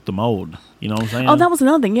 we broke the mold. You know what I'm saying? Oh, that was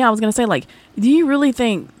another thing. Yeah, I was going to say, like, do you really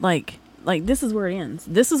think, like this is where it ends.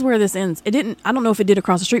 This is where this ends. It didn't. I don't know if it did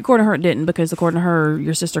across the street. According to her, it didn't, because according to her,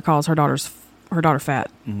 your sister calls her daughter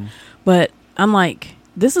fat. Mm-hmm. But I'm like,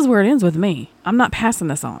 this is where it ends with me. I'm not passing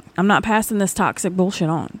this on. I'm not passing this toxic bullshit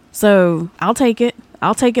on. So I'll take it.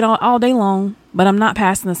 I'll take it all day long. But I'm not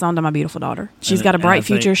passing this on to my beautiful daughter. She's got a bright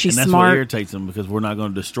future. She's smart. And that's what irritates them, because we're not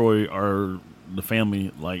going to destroy the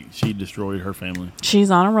family like she destroyed her family. She's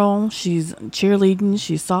on a roll. She's cheerleading.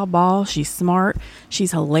 She's softball. She's smart.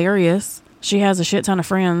 She's hilarious. She has a shit ton of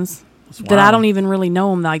friends that I don't even really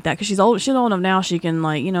know them like that, because she's old enough now. She can,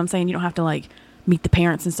 like, you know what I'm saying? You don't have to, like, meet the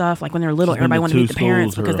parents and stuff. Like when they're little, everybody want to meet the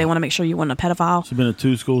parents because they want to make sure you weren't a pedophile. She's been to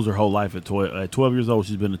 2 schools her whole life. At 12 years old,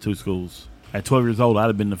 she's been to 2 schools. At 12 years old, I'd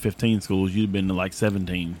have been to 15 schools. You'd have been to like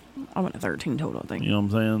 17. I went to 13 total, I think. You know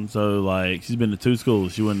what I'm saying? So, like, she's been to 2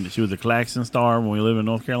 schools. She was a Claxton star when we lived in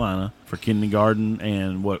North Carolina for kindergarten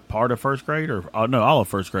and part of first grade, or no, all of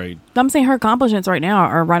first grade. I'm saying her accomplishments right now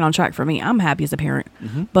are right on track for me. I'm happy as a parent,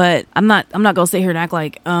 but I'm not gonna sit here and act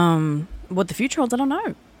like what the future holds. I don't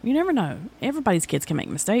know. You never know. Everybody's kids can make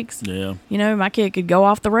mistakes. Yeah. You know, my kid could go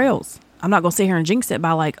off the rails. I'm not going to sit here and jinx it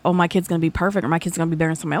by like, oh, my kid's going to be perfect or my kid's going to be better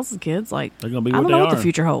than somebody else's kids. Like, they're gonna be I don't know what the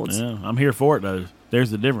future holds. Yeah, I'm here for it, though. There's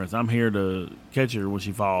the difference. I'm here to catch her when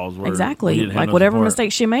she falls. Exactly. Like, whatever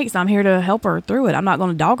mistake she makes, I'm here to help her through it. I'm not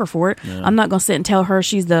going to dog her for it. Yeah. I'm not going to sit and tell her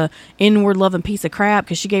she's the inward loving piece of crap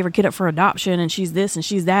because she gave her kid up for adoption and she's this and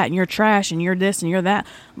she's that and you're trash and you're this and you're that.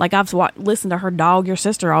 Like, I've listened to her dog your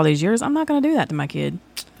sister all these years. I'm not going to do that to my kid.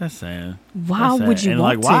 That's sad. Why would you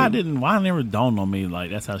want to? Why it never dawned on me like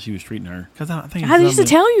that's how she was treating her? Because I think I used to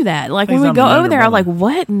tell you that. Like when we go over there, I'm like,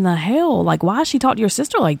 what in the hell? Like, why she talk to your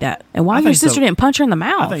sister like that? And why your sister didn't punch her in the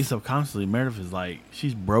mouth? I think subconsciously Meredith is like,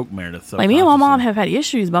 she's broke Meredith. Like me and my mom have had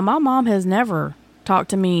issues, but my mom has never talked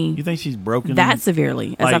to me. You think she's broken that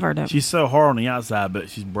severely? As I've heard of. She's so hard on the outside, but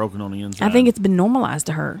she's broken on the inside. I think it's been normalized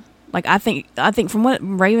to her. Like I think from what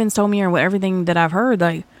Raven's told me or everything that I've heard,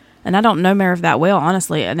 like. And I don't know Meredith that well,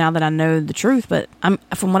 honestly, now that I know the truth. But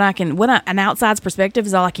from what an outside's perspective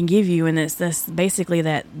is all I can give you. And it's this basically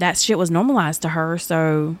that shit was normalized to her.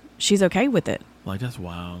 So she's okay with it. Like, that's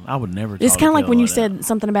wild. I would never. It's kind of like when you said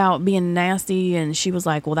something about being nasty, and she was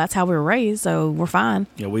like, well, that's how we were raised, so we're fine.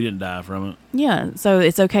 Yeah, we didn't die from it. Yeah, so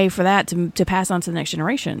it's okay for that to pass on to the next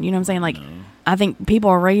generation. You know what I'm saying? Like, no. I think people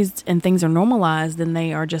are raised and things are normalized, and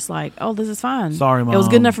they are just like, oh, this is fine. Sorry, Mom. It was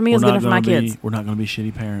good enough for me. It was good enough for my kids. We're not going to be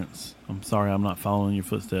shitty parents. I'm sorry. I'm not following your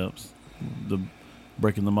footsteps.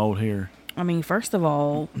 Breaking the mold here. I mean, first of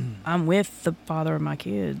all, I'm with the father of my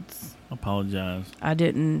kids. Apologize. I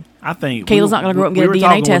didn't. I think Kayla's not going to grow up and get a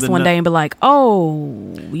DNA test one day and be like,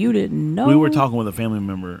 oh, you didn't know. We were talking with a family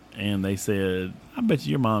member, and they said, I bet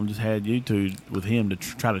you your mom just had you two with him to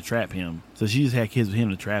try to trap him. So she just had kids with him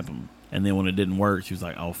to trap him. And then when it didn't work, she was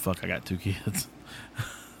like, oh, fuck, I got 2 kids.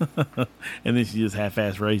 And then she just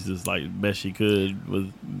half-ass raised us like best she could,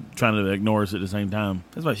 with trying to ignore us at the same time.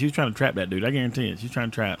 That's why she was trying to trap that dude. I guarantee it. She was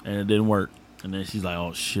trying to trap, and it didn't work. And then she's like,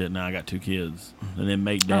 oh, shit, now I got 2 kids. And then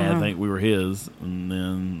make dad think we were his. And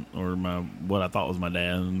then, or what I thought was my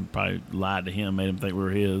dad. And probably lied to him, made him think we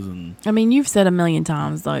were his. And I mean, you've said a million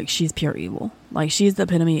times, like, she's pure evil. Like, she's the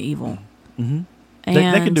epitome of evil. Mm-hmm. They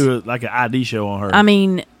can do like an ID show on her. I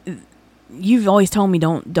mean, you've always told me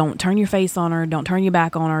don't turn your face on her. Don't turn your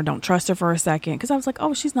back on her. Don't trust her for a second. Because I was like,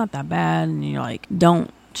 oh, she's not that bad. And you're like,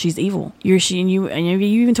 don't. She's evil. You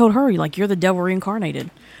even told her, like, you're the devil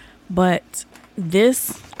reincarnated. But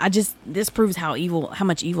this proves how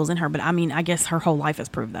much evil's in her. But I mean, I guess her whole life has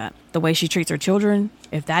proved that. The way she treats her children,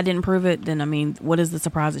 if that didn't prove it, then I mean, what is the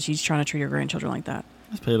surprise that she's trying to treat her grandchildren like that?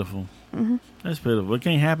 That's pitiful. Mm-hmm. That's pitiful. It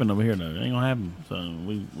can't happen over here, though. It ain't gonna happen. So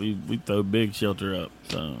we throw big shelter up.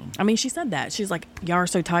 So I mean, she said that. She's like, y'all are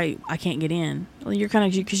so tight, I can't get in. Well, you're kind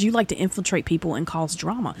of, because you like to infiltrate people and cause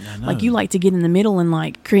drama. Like, you like to get in the middle and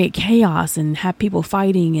like create chaos and have people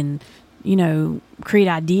fighting and, you know, create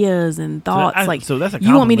ideas and thoughts. So that's a compliment.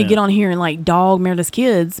 You want me to get on here and like dog Meredith's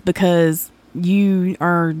kids because you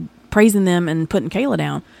are praising them and putting Kayla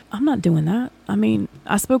down. I'm not doing that. I mean,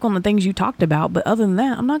 I spoke on the things you talked about, but other than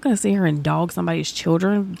that, I'm not going to sit here and dog somebody's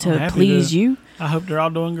children to please you. I hope they're all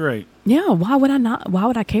doing great. Yeah, why would I not? Why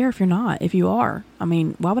would I care if you're not? If you are, I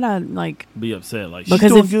mean, why would I like be upset? Like, she's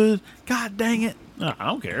doing good. God dang it! No, I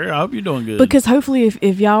don't care. I hope you're doing good. Because hopefully,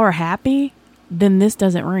 if y'all are happy, then this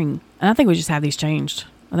doesn't ring. And I think we just have these changed.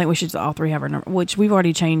 I think we should all 3 have our number, which we've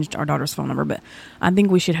already changed our daughter's phone number, but I think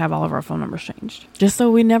we should have all of our phone numbers changed. Just so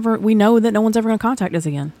we know that no one's ever going to contact us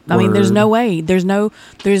again. I mean, there's no way. There's no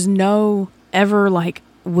ever like,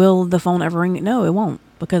 will the phone ever ring? No, it won't,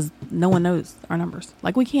 because no one knows our numbers.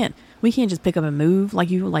 Like, we can't just pick up and move. Like,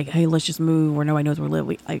 hey, let's just move where nobody knows where we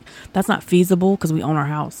live. That's not feasible because we own our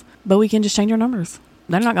house, but we can just change our numbers.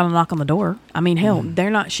 They're not going to knock on the door. I mean, hell, they're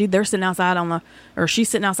not. They're sitting outside she's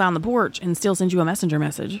sitting outside on the porch and still sends you a messenger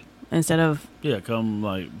message instead of come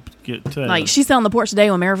like get to like she sat on the porch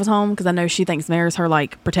today when Meredith was home because I know she thinks Meredith's her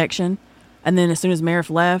like protection, and then as soon as Meredith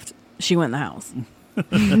left, she went in the house.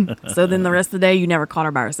 So then the rest of the day, you never caught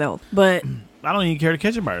her by herself. But I don't even care to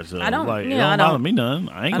catch her by herself. I don't. Like, yeah, it don't bother me none.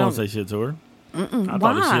 I ain't gonna say shit to her. I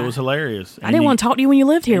thought the shit was hilarious. I didn't want to talk to you when you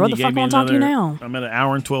lived here. What the fuck I want to talk to you now? I'm at 1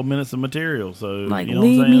 hour and 12 minutes of material, so like, you know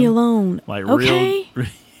leave what I'm saying? me alone. Like, okay,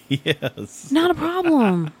 yes, not a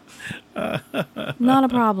problem. Not a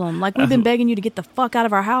problem. Like, we've been begging you to get the fuck out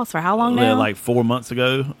of our house for how long now? Like 4 months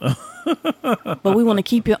ago. But we want to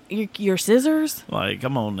keep your scissors. Like,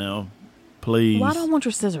 come on now, please. Well, I don't want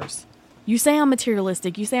your scissors. You say I'm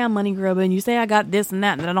materialistic. You say I'm money grubbing. You say I got this and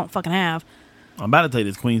that I don't fucking have. I'm about to take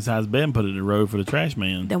this queen size bed and put it in the road for the trash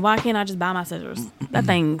man. Then why can't I just buy my scissors? That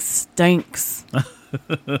thing stinks.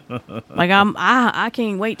 Like, I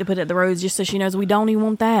can't wait to put it at the roads just so she knows we don't even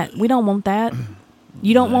want that. We don't want that.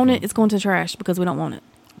 You don't want it, it's going to the trash because we don't want it.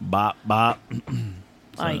 Bop bop.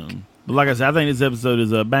 Like, but like I said, I think this episode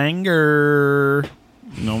is a banger.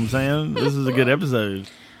 You know what I'm saying? This is a good episode.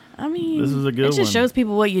 I mean, this is a good one. It just shows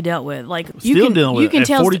people what you dealt with. Like, dealing with. You can at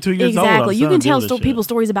tell 42 years exactly. Old, you can tell people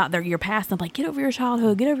stories about your past. And I'm like, get over your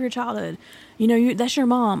childhood. Get over your childhood. You know, that's your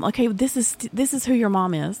mom. Okay, this is who your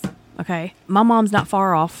mom is. Okay, my mom's not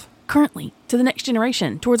far off currently to the next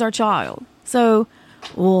generation towards our child. So,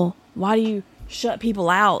 well, why do you shut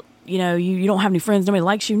people out? You know, you don't have any friends. Nobody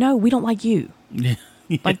likes you. No, we don't like you. Yeah.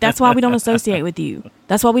 Like, that's why we don't associate with you.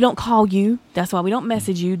 That's why we don't call you. That's why we don't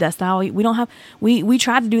message you. That's how we don't have, we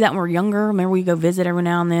tried to do that when we were younger. Remember, we go visit every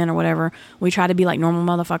now and then or whatever. We try to be like normal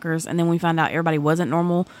motherfuckers. And then we found out everybody wasn't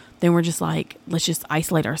normal. Then we're just like, let's just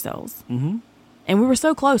isolate ourselves. Mm-hmm. And we were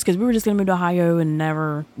so close because we were just going to move to Ohio and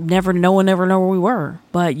no one ever know where we were.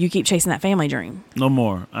 But you keep chasing that family dream. No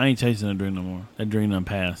more. I ain't chasing a dream no more. That dream done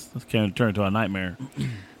passed. Let's turn into a nightmare.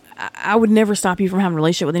 I would never stop you from having a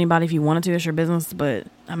relationship with anybody if you wanted to. It's your business. But,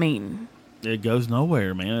 I mean, it goes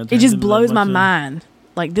nowhere, man. It just blows my mind.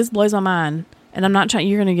 Like, this blows my mind. And I'm not trying.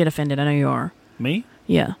 You're going to get offended. I know you are. Me?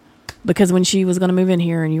 Yeah. Because when she was going to move in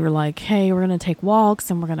here and you were like, hey, we're going to take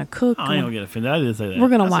walks and we're going to cook. I ain't going to get offended. I didn't say that. We're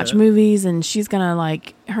going to watch movies and she's going to,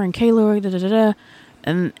 like, her and Kayla, da-da-da-da.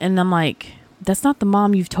 And I'm like, that's not the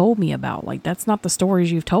mom you've told me about. Like, that's not the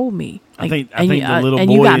stories you've told me. Like, I think the little boy.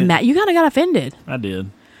 And you got mad. You kind of got offended. I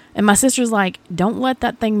did. And my sister's like, don't let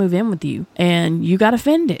that thing move in with you. And you got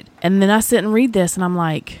offended. And then I sit and read this and I'm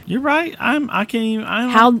like, you're right. I'm not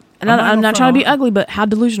trying to be ugly, but how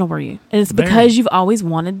delusional were you? And it's because you've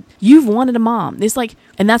wanted a mom. It's like,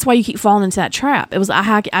 and that's why you keep falling into that trap. It was,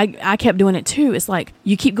 I kept doing it too. It's like,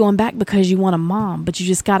 you keep going back because you want a mom, but you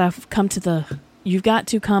just got to come to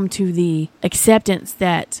the acceptance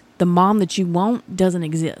that the mom that you want doesn't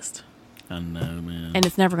exist. I know, man. And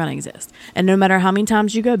it's never going to exist. And no matter how many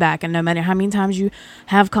times you go back, and no matter how many times you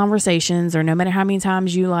have conversations, or no matter how many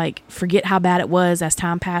times you like forget how bad it was as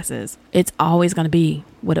time passes, it's always going to be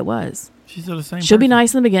what it was. She's still the same. She'll be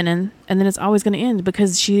nice in the beginning, and then it's always going to end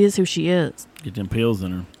because she is who she is. Get them pills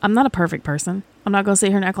in her. I'm not a perfect person. I'm not going to sit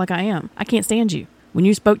here and act like I am. I can't stand you. When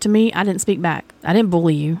you spoke to me, I didn't speak back. I didn't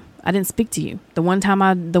bully you. I didn't speak to you. The one time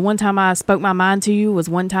I spoke my mind to you was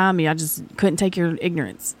one time. I just couldn't take your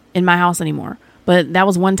ignorance in my house anymore. But that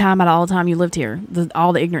was one time out of all the time you lived here.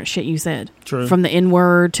 All the ignorant shit you said. True. From the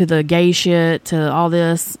N-word to the gay shit to all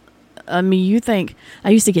this. I mean, you think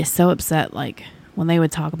I used to get so upset, like when they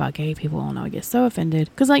would talk about gay people, and I would get so offended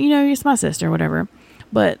because, like, you know, it's my sister, or whatever.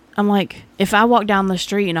 But I'm like, if I walked down the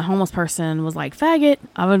street and a homeless person was like, faggot,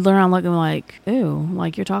 I would learn on looking like, ew,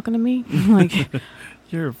 like you're talking to me? Like,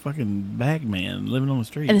 you're a fucking bag man living on the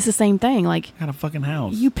street. And it's the same thing. Like, got a fucking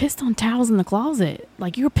house. You pissed on towels in the closet.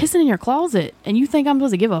 Like, you were pissing in your closet. And you think I'm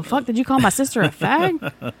supposed to give a fuck? Did you call my sister a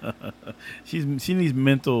fag? She needs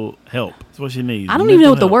mental help. That's what she needs. I don't even know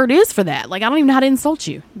what the word is for that. Like, I don't even know how to insult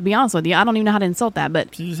you. To be honest with you, I don't even know how to insult that.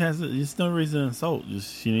 But she just has. There's no reason to insult.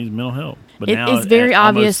 Just she needs mental help. But it's very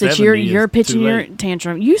obvious that you're pitching your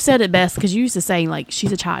tantrum. You said it best because you used to say, like,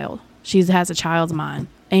 she's a child. She has a child's mind.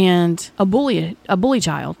 And a bully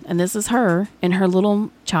child. And this is her in her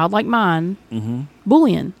little childlike mind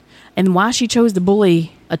bullying. And why she chose to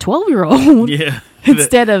bully a 12-year-old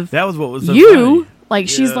instead of that was what was so you. Funny. Like,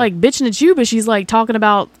 she's like bitching at you, but she's like talking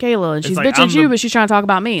about Kayla. And she's like, bitching at you, but she's trying to talk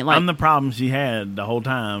about me. Like, I'm the problem she had the whole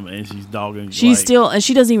time, and she's dogging. She's still, and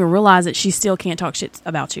she doesn't even realize that she still can't talk shit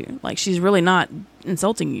about you. Like, she's really not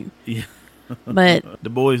insulting you. Yeah. But the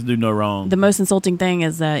boys do no wrong. The most insulting thing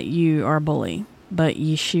is that you are a bully, but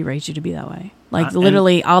she raised you to be that way. Like,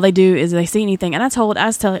 literally, all they do is they see anything. And I think I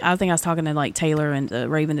was talking to like Taylor and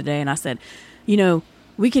Raven today, and I said, you know,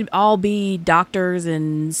 we could all be doctors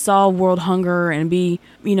and solve world hunger and be,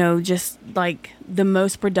 you know, just like the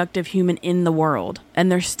most productive human in the world.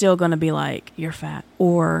 And they're still going to be like, you're fat,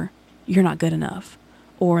 or you're not good enough,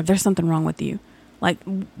 or there's something wrong with you. Like,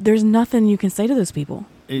 there's nothing you can say to those people.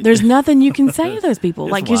 There's nothing you can say to those people.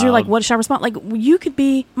 Like, because you're like, what should I respond? Like, you could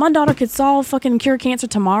be, my daughter could cure cancer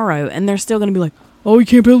tomorrow, and they're still going to be like, oh, you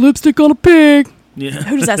can't put lipstick on a pig. Yeah.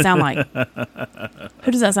 Who does that sound like?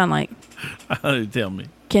 Who does that sound like? Tell me.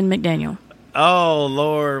 Ken McDaniel. Oh,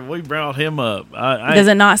 Lord. We brought him up. Does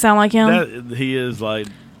it not sound like him? He is like.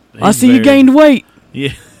 I see you gained weight.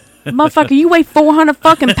 Yeah. Motherfucker, you weigh 400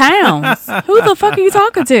 fucking pounds. Who the fuck are you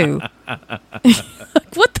talking to?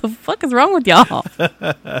 What the fuck is wrong with y'all?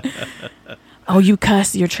 Oh, you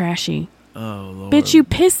cuss, you're trashy. Oh, Lord. Bitch, you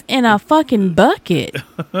piss in a fucking bucket.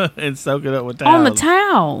 And soak it up with towels. On the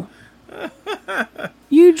towel.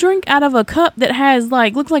 You drink out of a cup that has,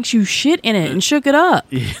 like, looks like you shit in it and shook it up.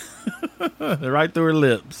 Yeah. Right through her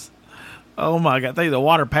lips. Oh, my God. I think the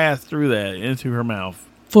water passed through that into her mouth.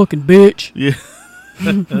 Fucking bitch. Yeah.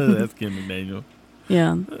 That's Kim McDaniel.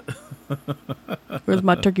 Yeah. Where's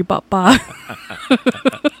my turkey pot pie?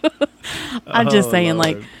 I'm just saying,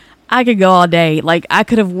 Lord. Like, I could go all day. Like,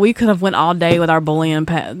 we could have went all day with our bullying.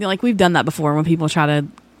 Like, we've done that before when people try to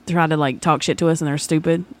like talk shit to us and they're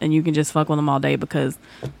stupid, and you can just fuck with them all day because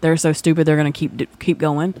they're so stupid they're gonna keep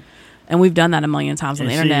going. And we've done that a million times on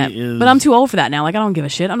the internet. But I'm too old for that now. Like, I don't give a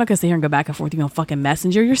shit. I'm not gonna sit here and go back and forth. You know, fucking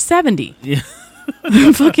messenger. You're 70. Yeah.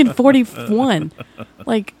 I'm fucking 41.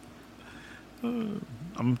 Like,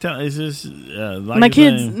 I'm telling. It's just like my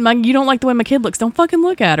kids. You don't like the way my kid looks. Don't fucking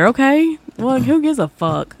look at her, okay? Well, who gives a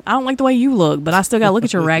fuck? I don't like the way you look, but I still gotta look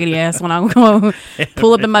at your raggedy ass when I go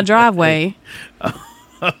pull up in my driveway.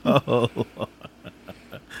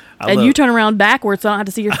 And you turn around backwards, so I don't have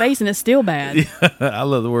to see your face, and it's still bad. Yeah, I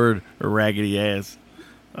love the word raggedy ass.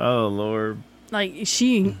 Oh, Lord. Like,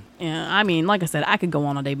 I mean, like I said, I could go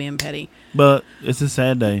on all day being petty. But it's a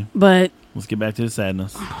sad day. But let's get back to the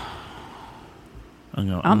sadness. I don't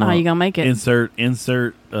know how you're going to make it.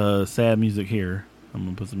 Insert sad music here. I'm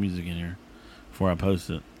going to put some music in here before I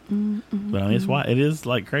post it. But I mean, it is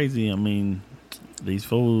like crazy. I mean, these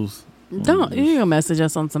fools. You're going to message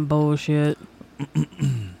us on some bullshit.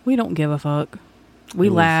 We don't give a fuck. We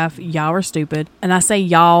laugh. Y'all are stupid. And I say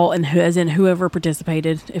y'all, and as in whoever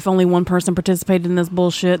participated. If only one person participated in this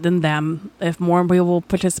bullshit, then them. If more people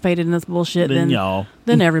participated in this bullshit, then y'all.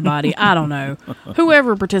 Then everybody. I don't know.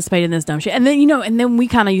 Whoever participated in this dumb shit. And then, and then we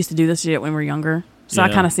kind of used to do this shit when we were younger. So I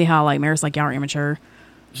kind of see how, like, Mary's like, y'all are immature.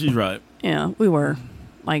 She's right. Yeah, we were.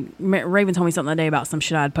 Like, Raven told me something the other day about some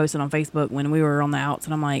shit I had posted on Facebook when we were on the outs,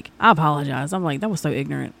 and I'm like, I apologize. I'm like, that was so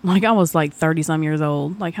ignorant. Like, I was like 30-some years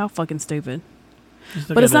old. Like, how fucking stupid.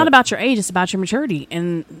 But it's not about your age; it's about your maturity.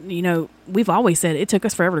 And we've always said it took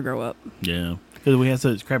us forever to grow up. Yeah, because we had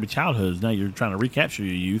such crappy childhoods. Now you're trying to recapture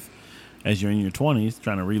your youth as you're in your 20s,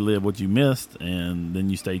 trying to relive what you missed, and then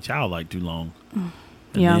you stay childlike too long.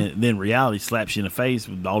 And then reality slaps you in the face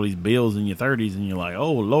with all these bills in your 30s, and you're like,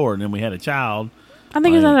 "Oh Lord!" And then we had a child. I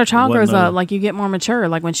think as our child grows up, like you get more mature.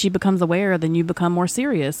 Like when she becomes aware, then you become more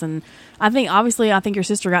serious. And I think your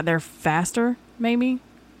sister got there faster. Maybe.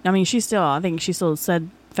 I mean, I think she still said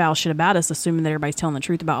foul shit about us, assuming that everybody's telling the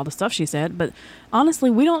truth about all the stuff she said. But honestly,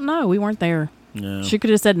 we don't know. We weren't there. Yeah. She could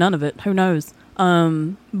have said none of it. Who knows?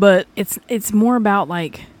 But it's more about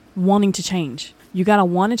like wanting to change. You got to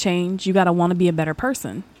want to change. You got to want to be a better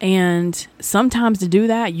person. And sometimes to do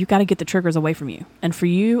that, you got to get the triggers away from you. And for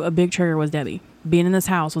you, a big trigger was Debbie. Being in this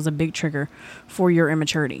house was a big trigger for your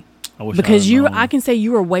immaturity. Because I can say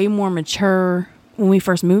you were way more mature when we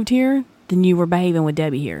first moved here than you were behaving with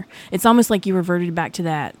Debbie here. It's almost like you reverted back to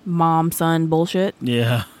that mom-son bullshit.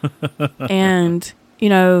 Yeah. And,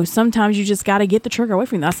 sometimes you just got to get the trigger away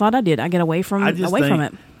from you. That's what I did. I get away from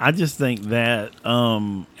it. I just think that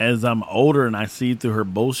as I'm older and I see through her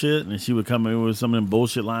bullshit, and she would come in with some of them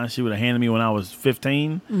bullshit lines she would have handed me when I was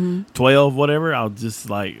 15, 12, whatever, I was just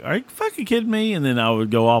like, are you fucking kidding me? And then I would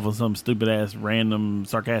go off on some stupid-ass, random,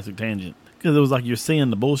 sarcastic tangent. Because it was like you're seeing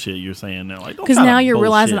the bullshit you're saying. They're like, because now you're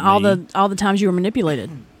realizing all the times you were manipulated.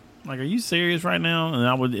 Like, are you serious right now?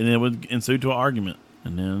 And it would ensue to an argument.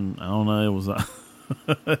 And then I don't know, it was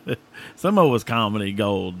some of it was comedy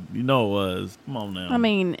gold. It was. Come on now. I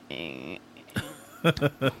mean,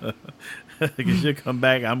 because she'll come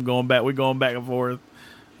back, I'm going back. We're going back and forth.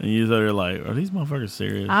 And you're there like, are these motherfuckers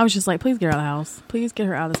serious? I was just like, please get her out of the house. Please get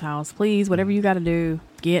her out of this house. Please, whatever you got to do,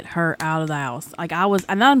 get her out of the house. Like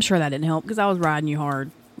and I'm sure that didn't help because I was riding you hard.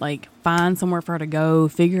 Like, find somewhere for her to go,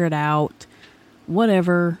 figure it out,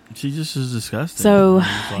 whatever. She just is disgusting. So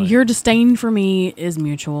your disdain for me is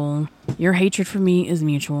mutual. Your hatred for me is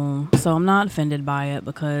mutual. So I'm not offended by it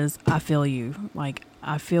because I feel you. Like,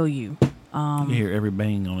 I feel you. You hear every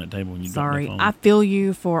bang on that table when you drop the phone. I feel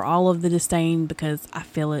you for all of the disdain because I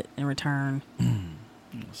feel it in return.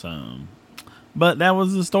 But that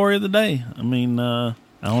was the story of the day. I mean, I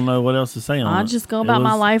don't know what else to say on it. I just go about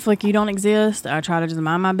my life like you don't exist. I try to just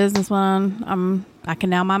mind my business when I can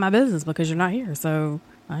now mind my business because you're not here. So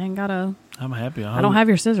I ain't gotta. I'm happy. I don't have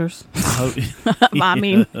your scissors. I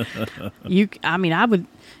mean, I would.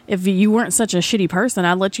 If you weren't such a shitty person,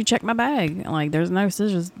 I'd let you check my bag. Like, there's no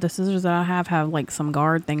scissors. The scissors that I have like some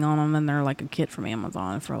guard thing on them, and they're like a kit from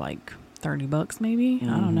Amazon for like $30 maybe. I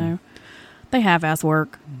don't know. They half-ass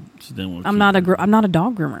work. I'm not a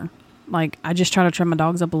dog groomer. Like, I just try to trim my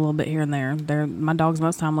dogs up a little bit here and there. My dogs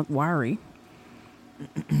most of the time look wiry.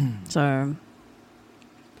 So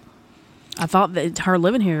I thought that her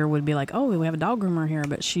living here would be like, oh, we have a dog groomer here,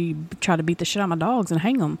 but she tried to beat the shit out of my dogs and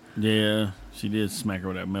hang them. Yeah, she did smack her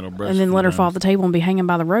with that metal brush. And then let her fall off the table and be hanging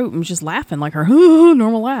by the rope and was just laughing like her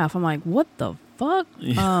normal laugh. I'm like, what the fuck?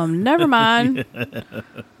 Never mind.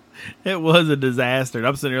 It was a disaster.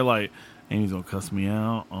 I'm sitting here like, Amy's gonna cuss me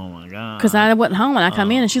out. Oh my god! Because I wasn't home and I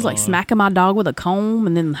come in and she's like smacking my dog with a comb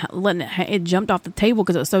and then letting it jumped off the table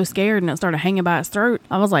because it was so scared and it started hanging by its throat.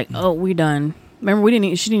 I was like, oh, we done. Remember, she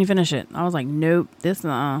didn't even finish it. I was like, nope,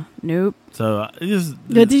 nope. So just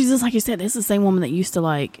like you said, this is the same woman that used to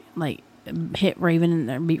like hit Raven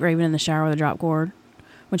or beat Raven in the shower with a drop cord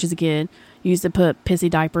when she's a kid. You used to put pissy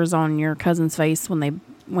diapers on your cousin's face when they're.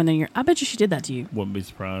 I bet you she did that to you. Wouldn't be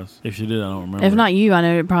surprised if she did. I don't remember. If not you, I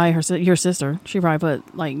know probably your sister. She probably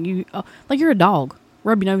put like you, like you're a dog.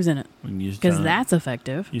 Rub your nose in it because that's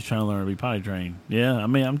effective. You're trying to learn to be potty trained. Yeah, I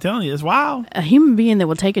mean, I'm telling you, it's wild. A human being that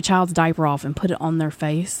will take a child's diaper off and put it on their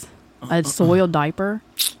face, a soiled diaper.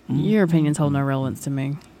 Your opinions hold no relevance to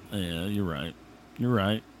me. Yeah, you're right. You're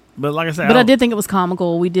right. But like I said, I did think it was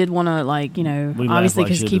comical. We did want to obviously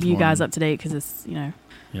because keep you guys up to date because it's Yeah,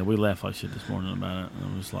 we laughed like shit this morning about it.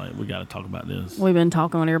 I was like, we got to talk about this. We've been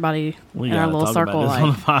talking with everybody in our little circle. Like, on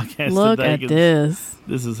the podcast look today, at this.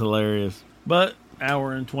 This is hilarious. But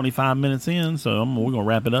hour and 25 minutes in, so we're going to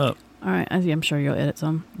wrap it up. All right. I'm sure you'll edit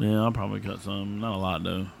some. Yeah, I'll probably cut some. Not a lot,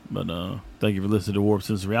 though. But thank you for listening to Warped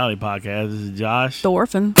Sense Reality Podcast. This is Josh. The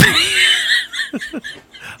orphan.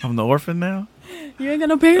 I'm the orphan now? You ain't got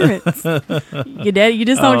no parents. Your daddy, you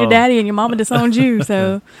disowned your daddy and your mama disowned you,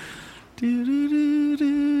 so...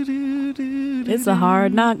 It's a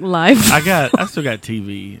hard knock life. I still got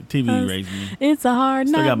TV. TV raised me. It's a hard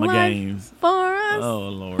knock life. Still got my games for us. Oh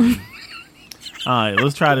Lord. All right,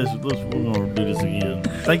 let's try this. We're gonna do this again.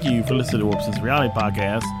 Thank you for listening to Warped Sense Reality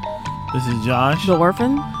Podcast. This is Josh, the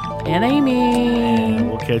orphan, and Amy. And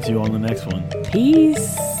we'll catch you on the next one.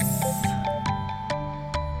 Peace.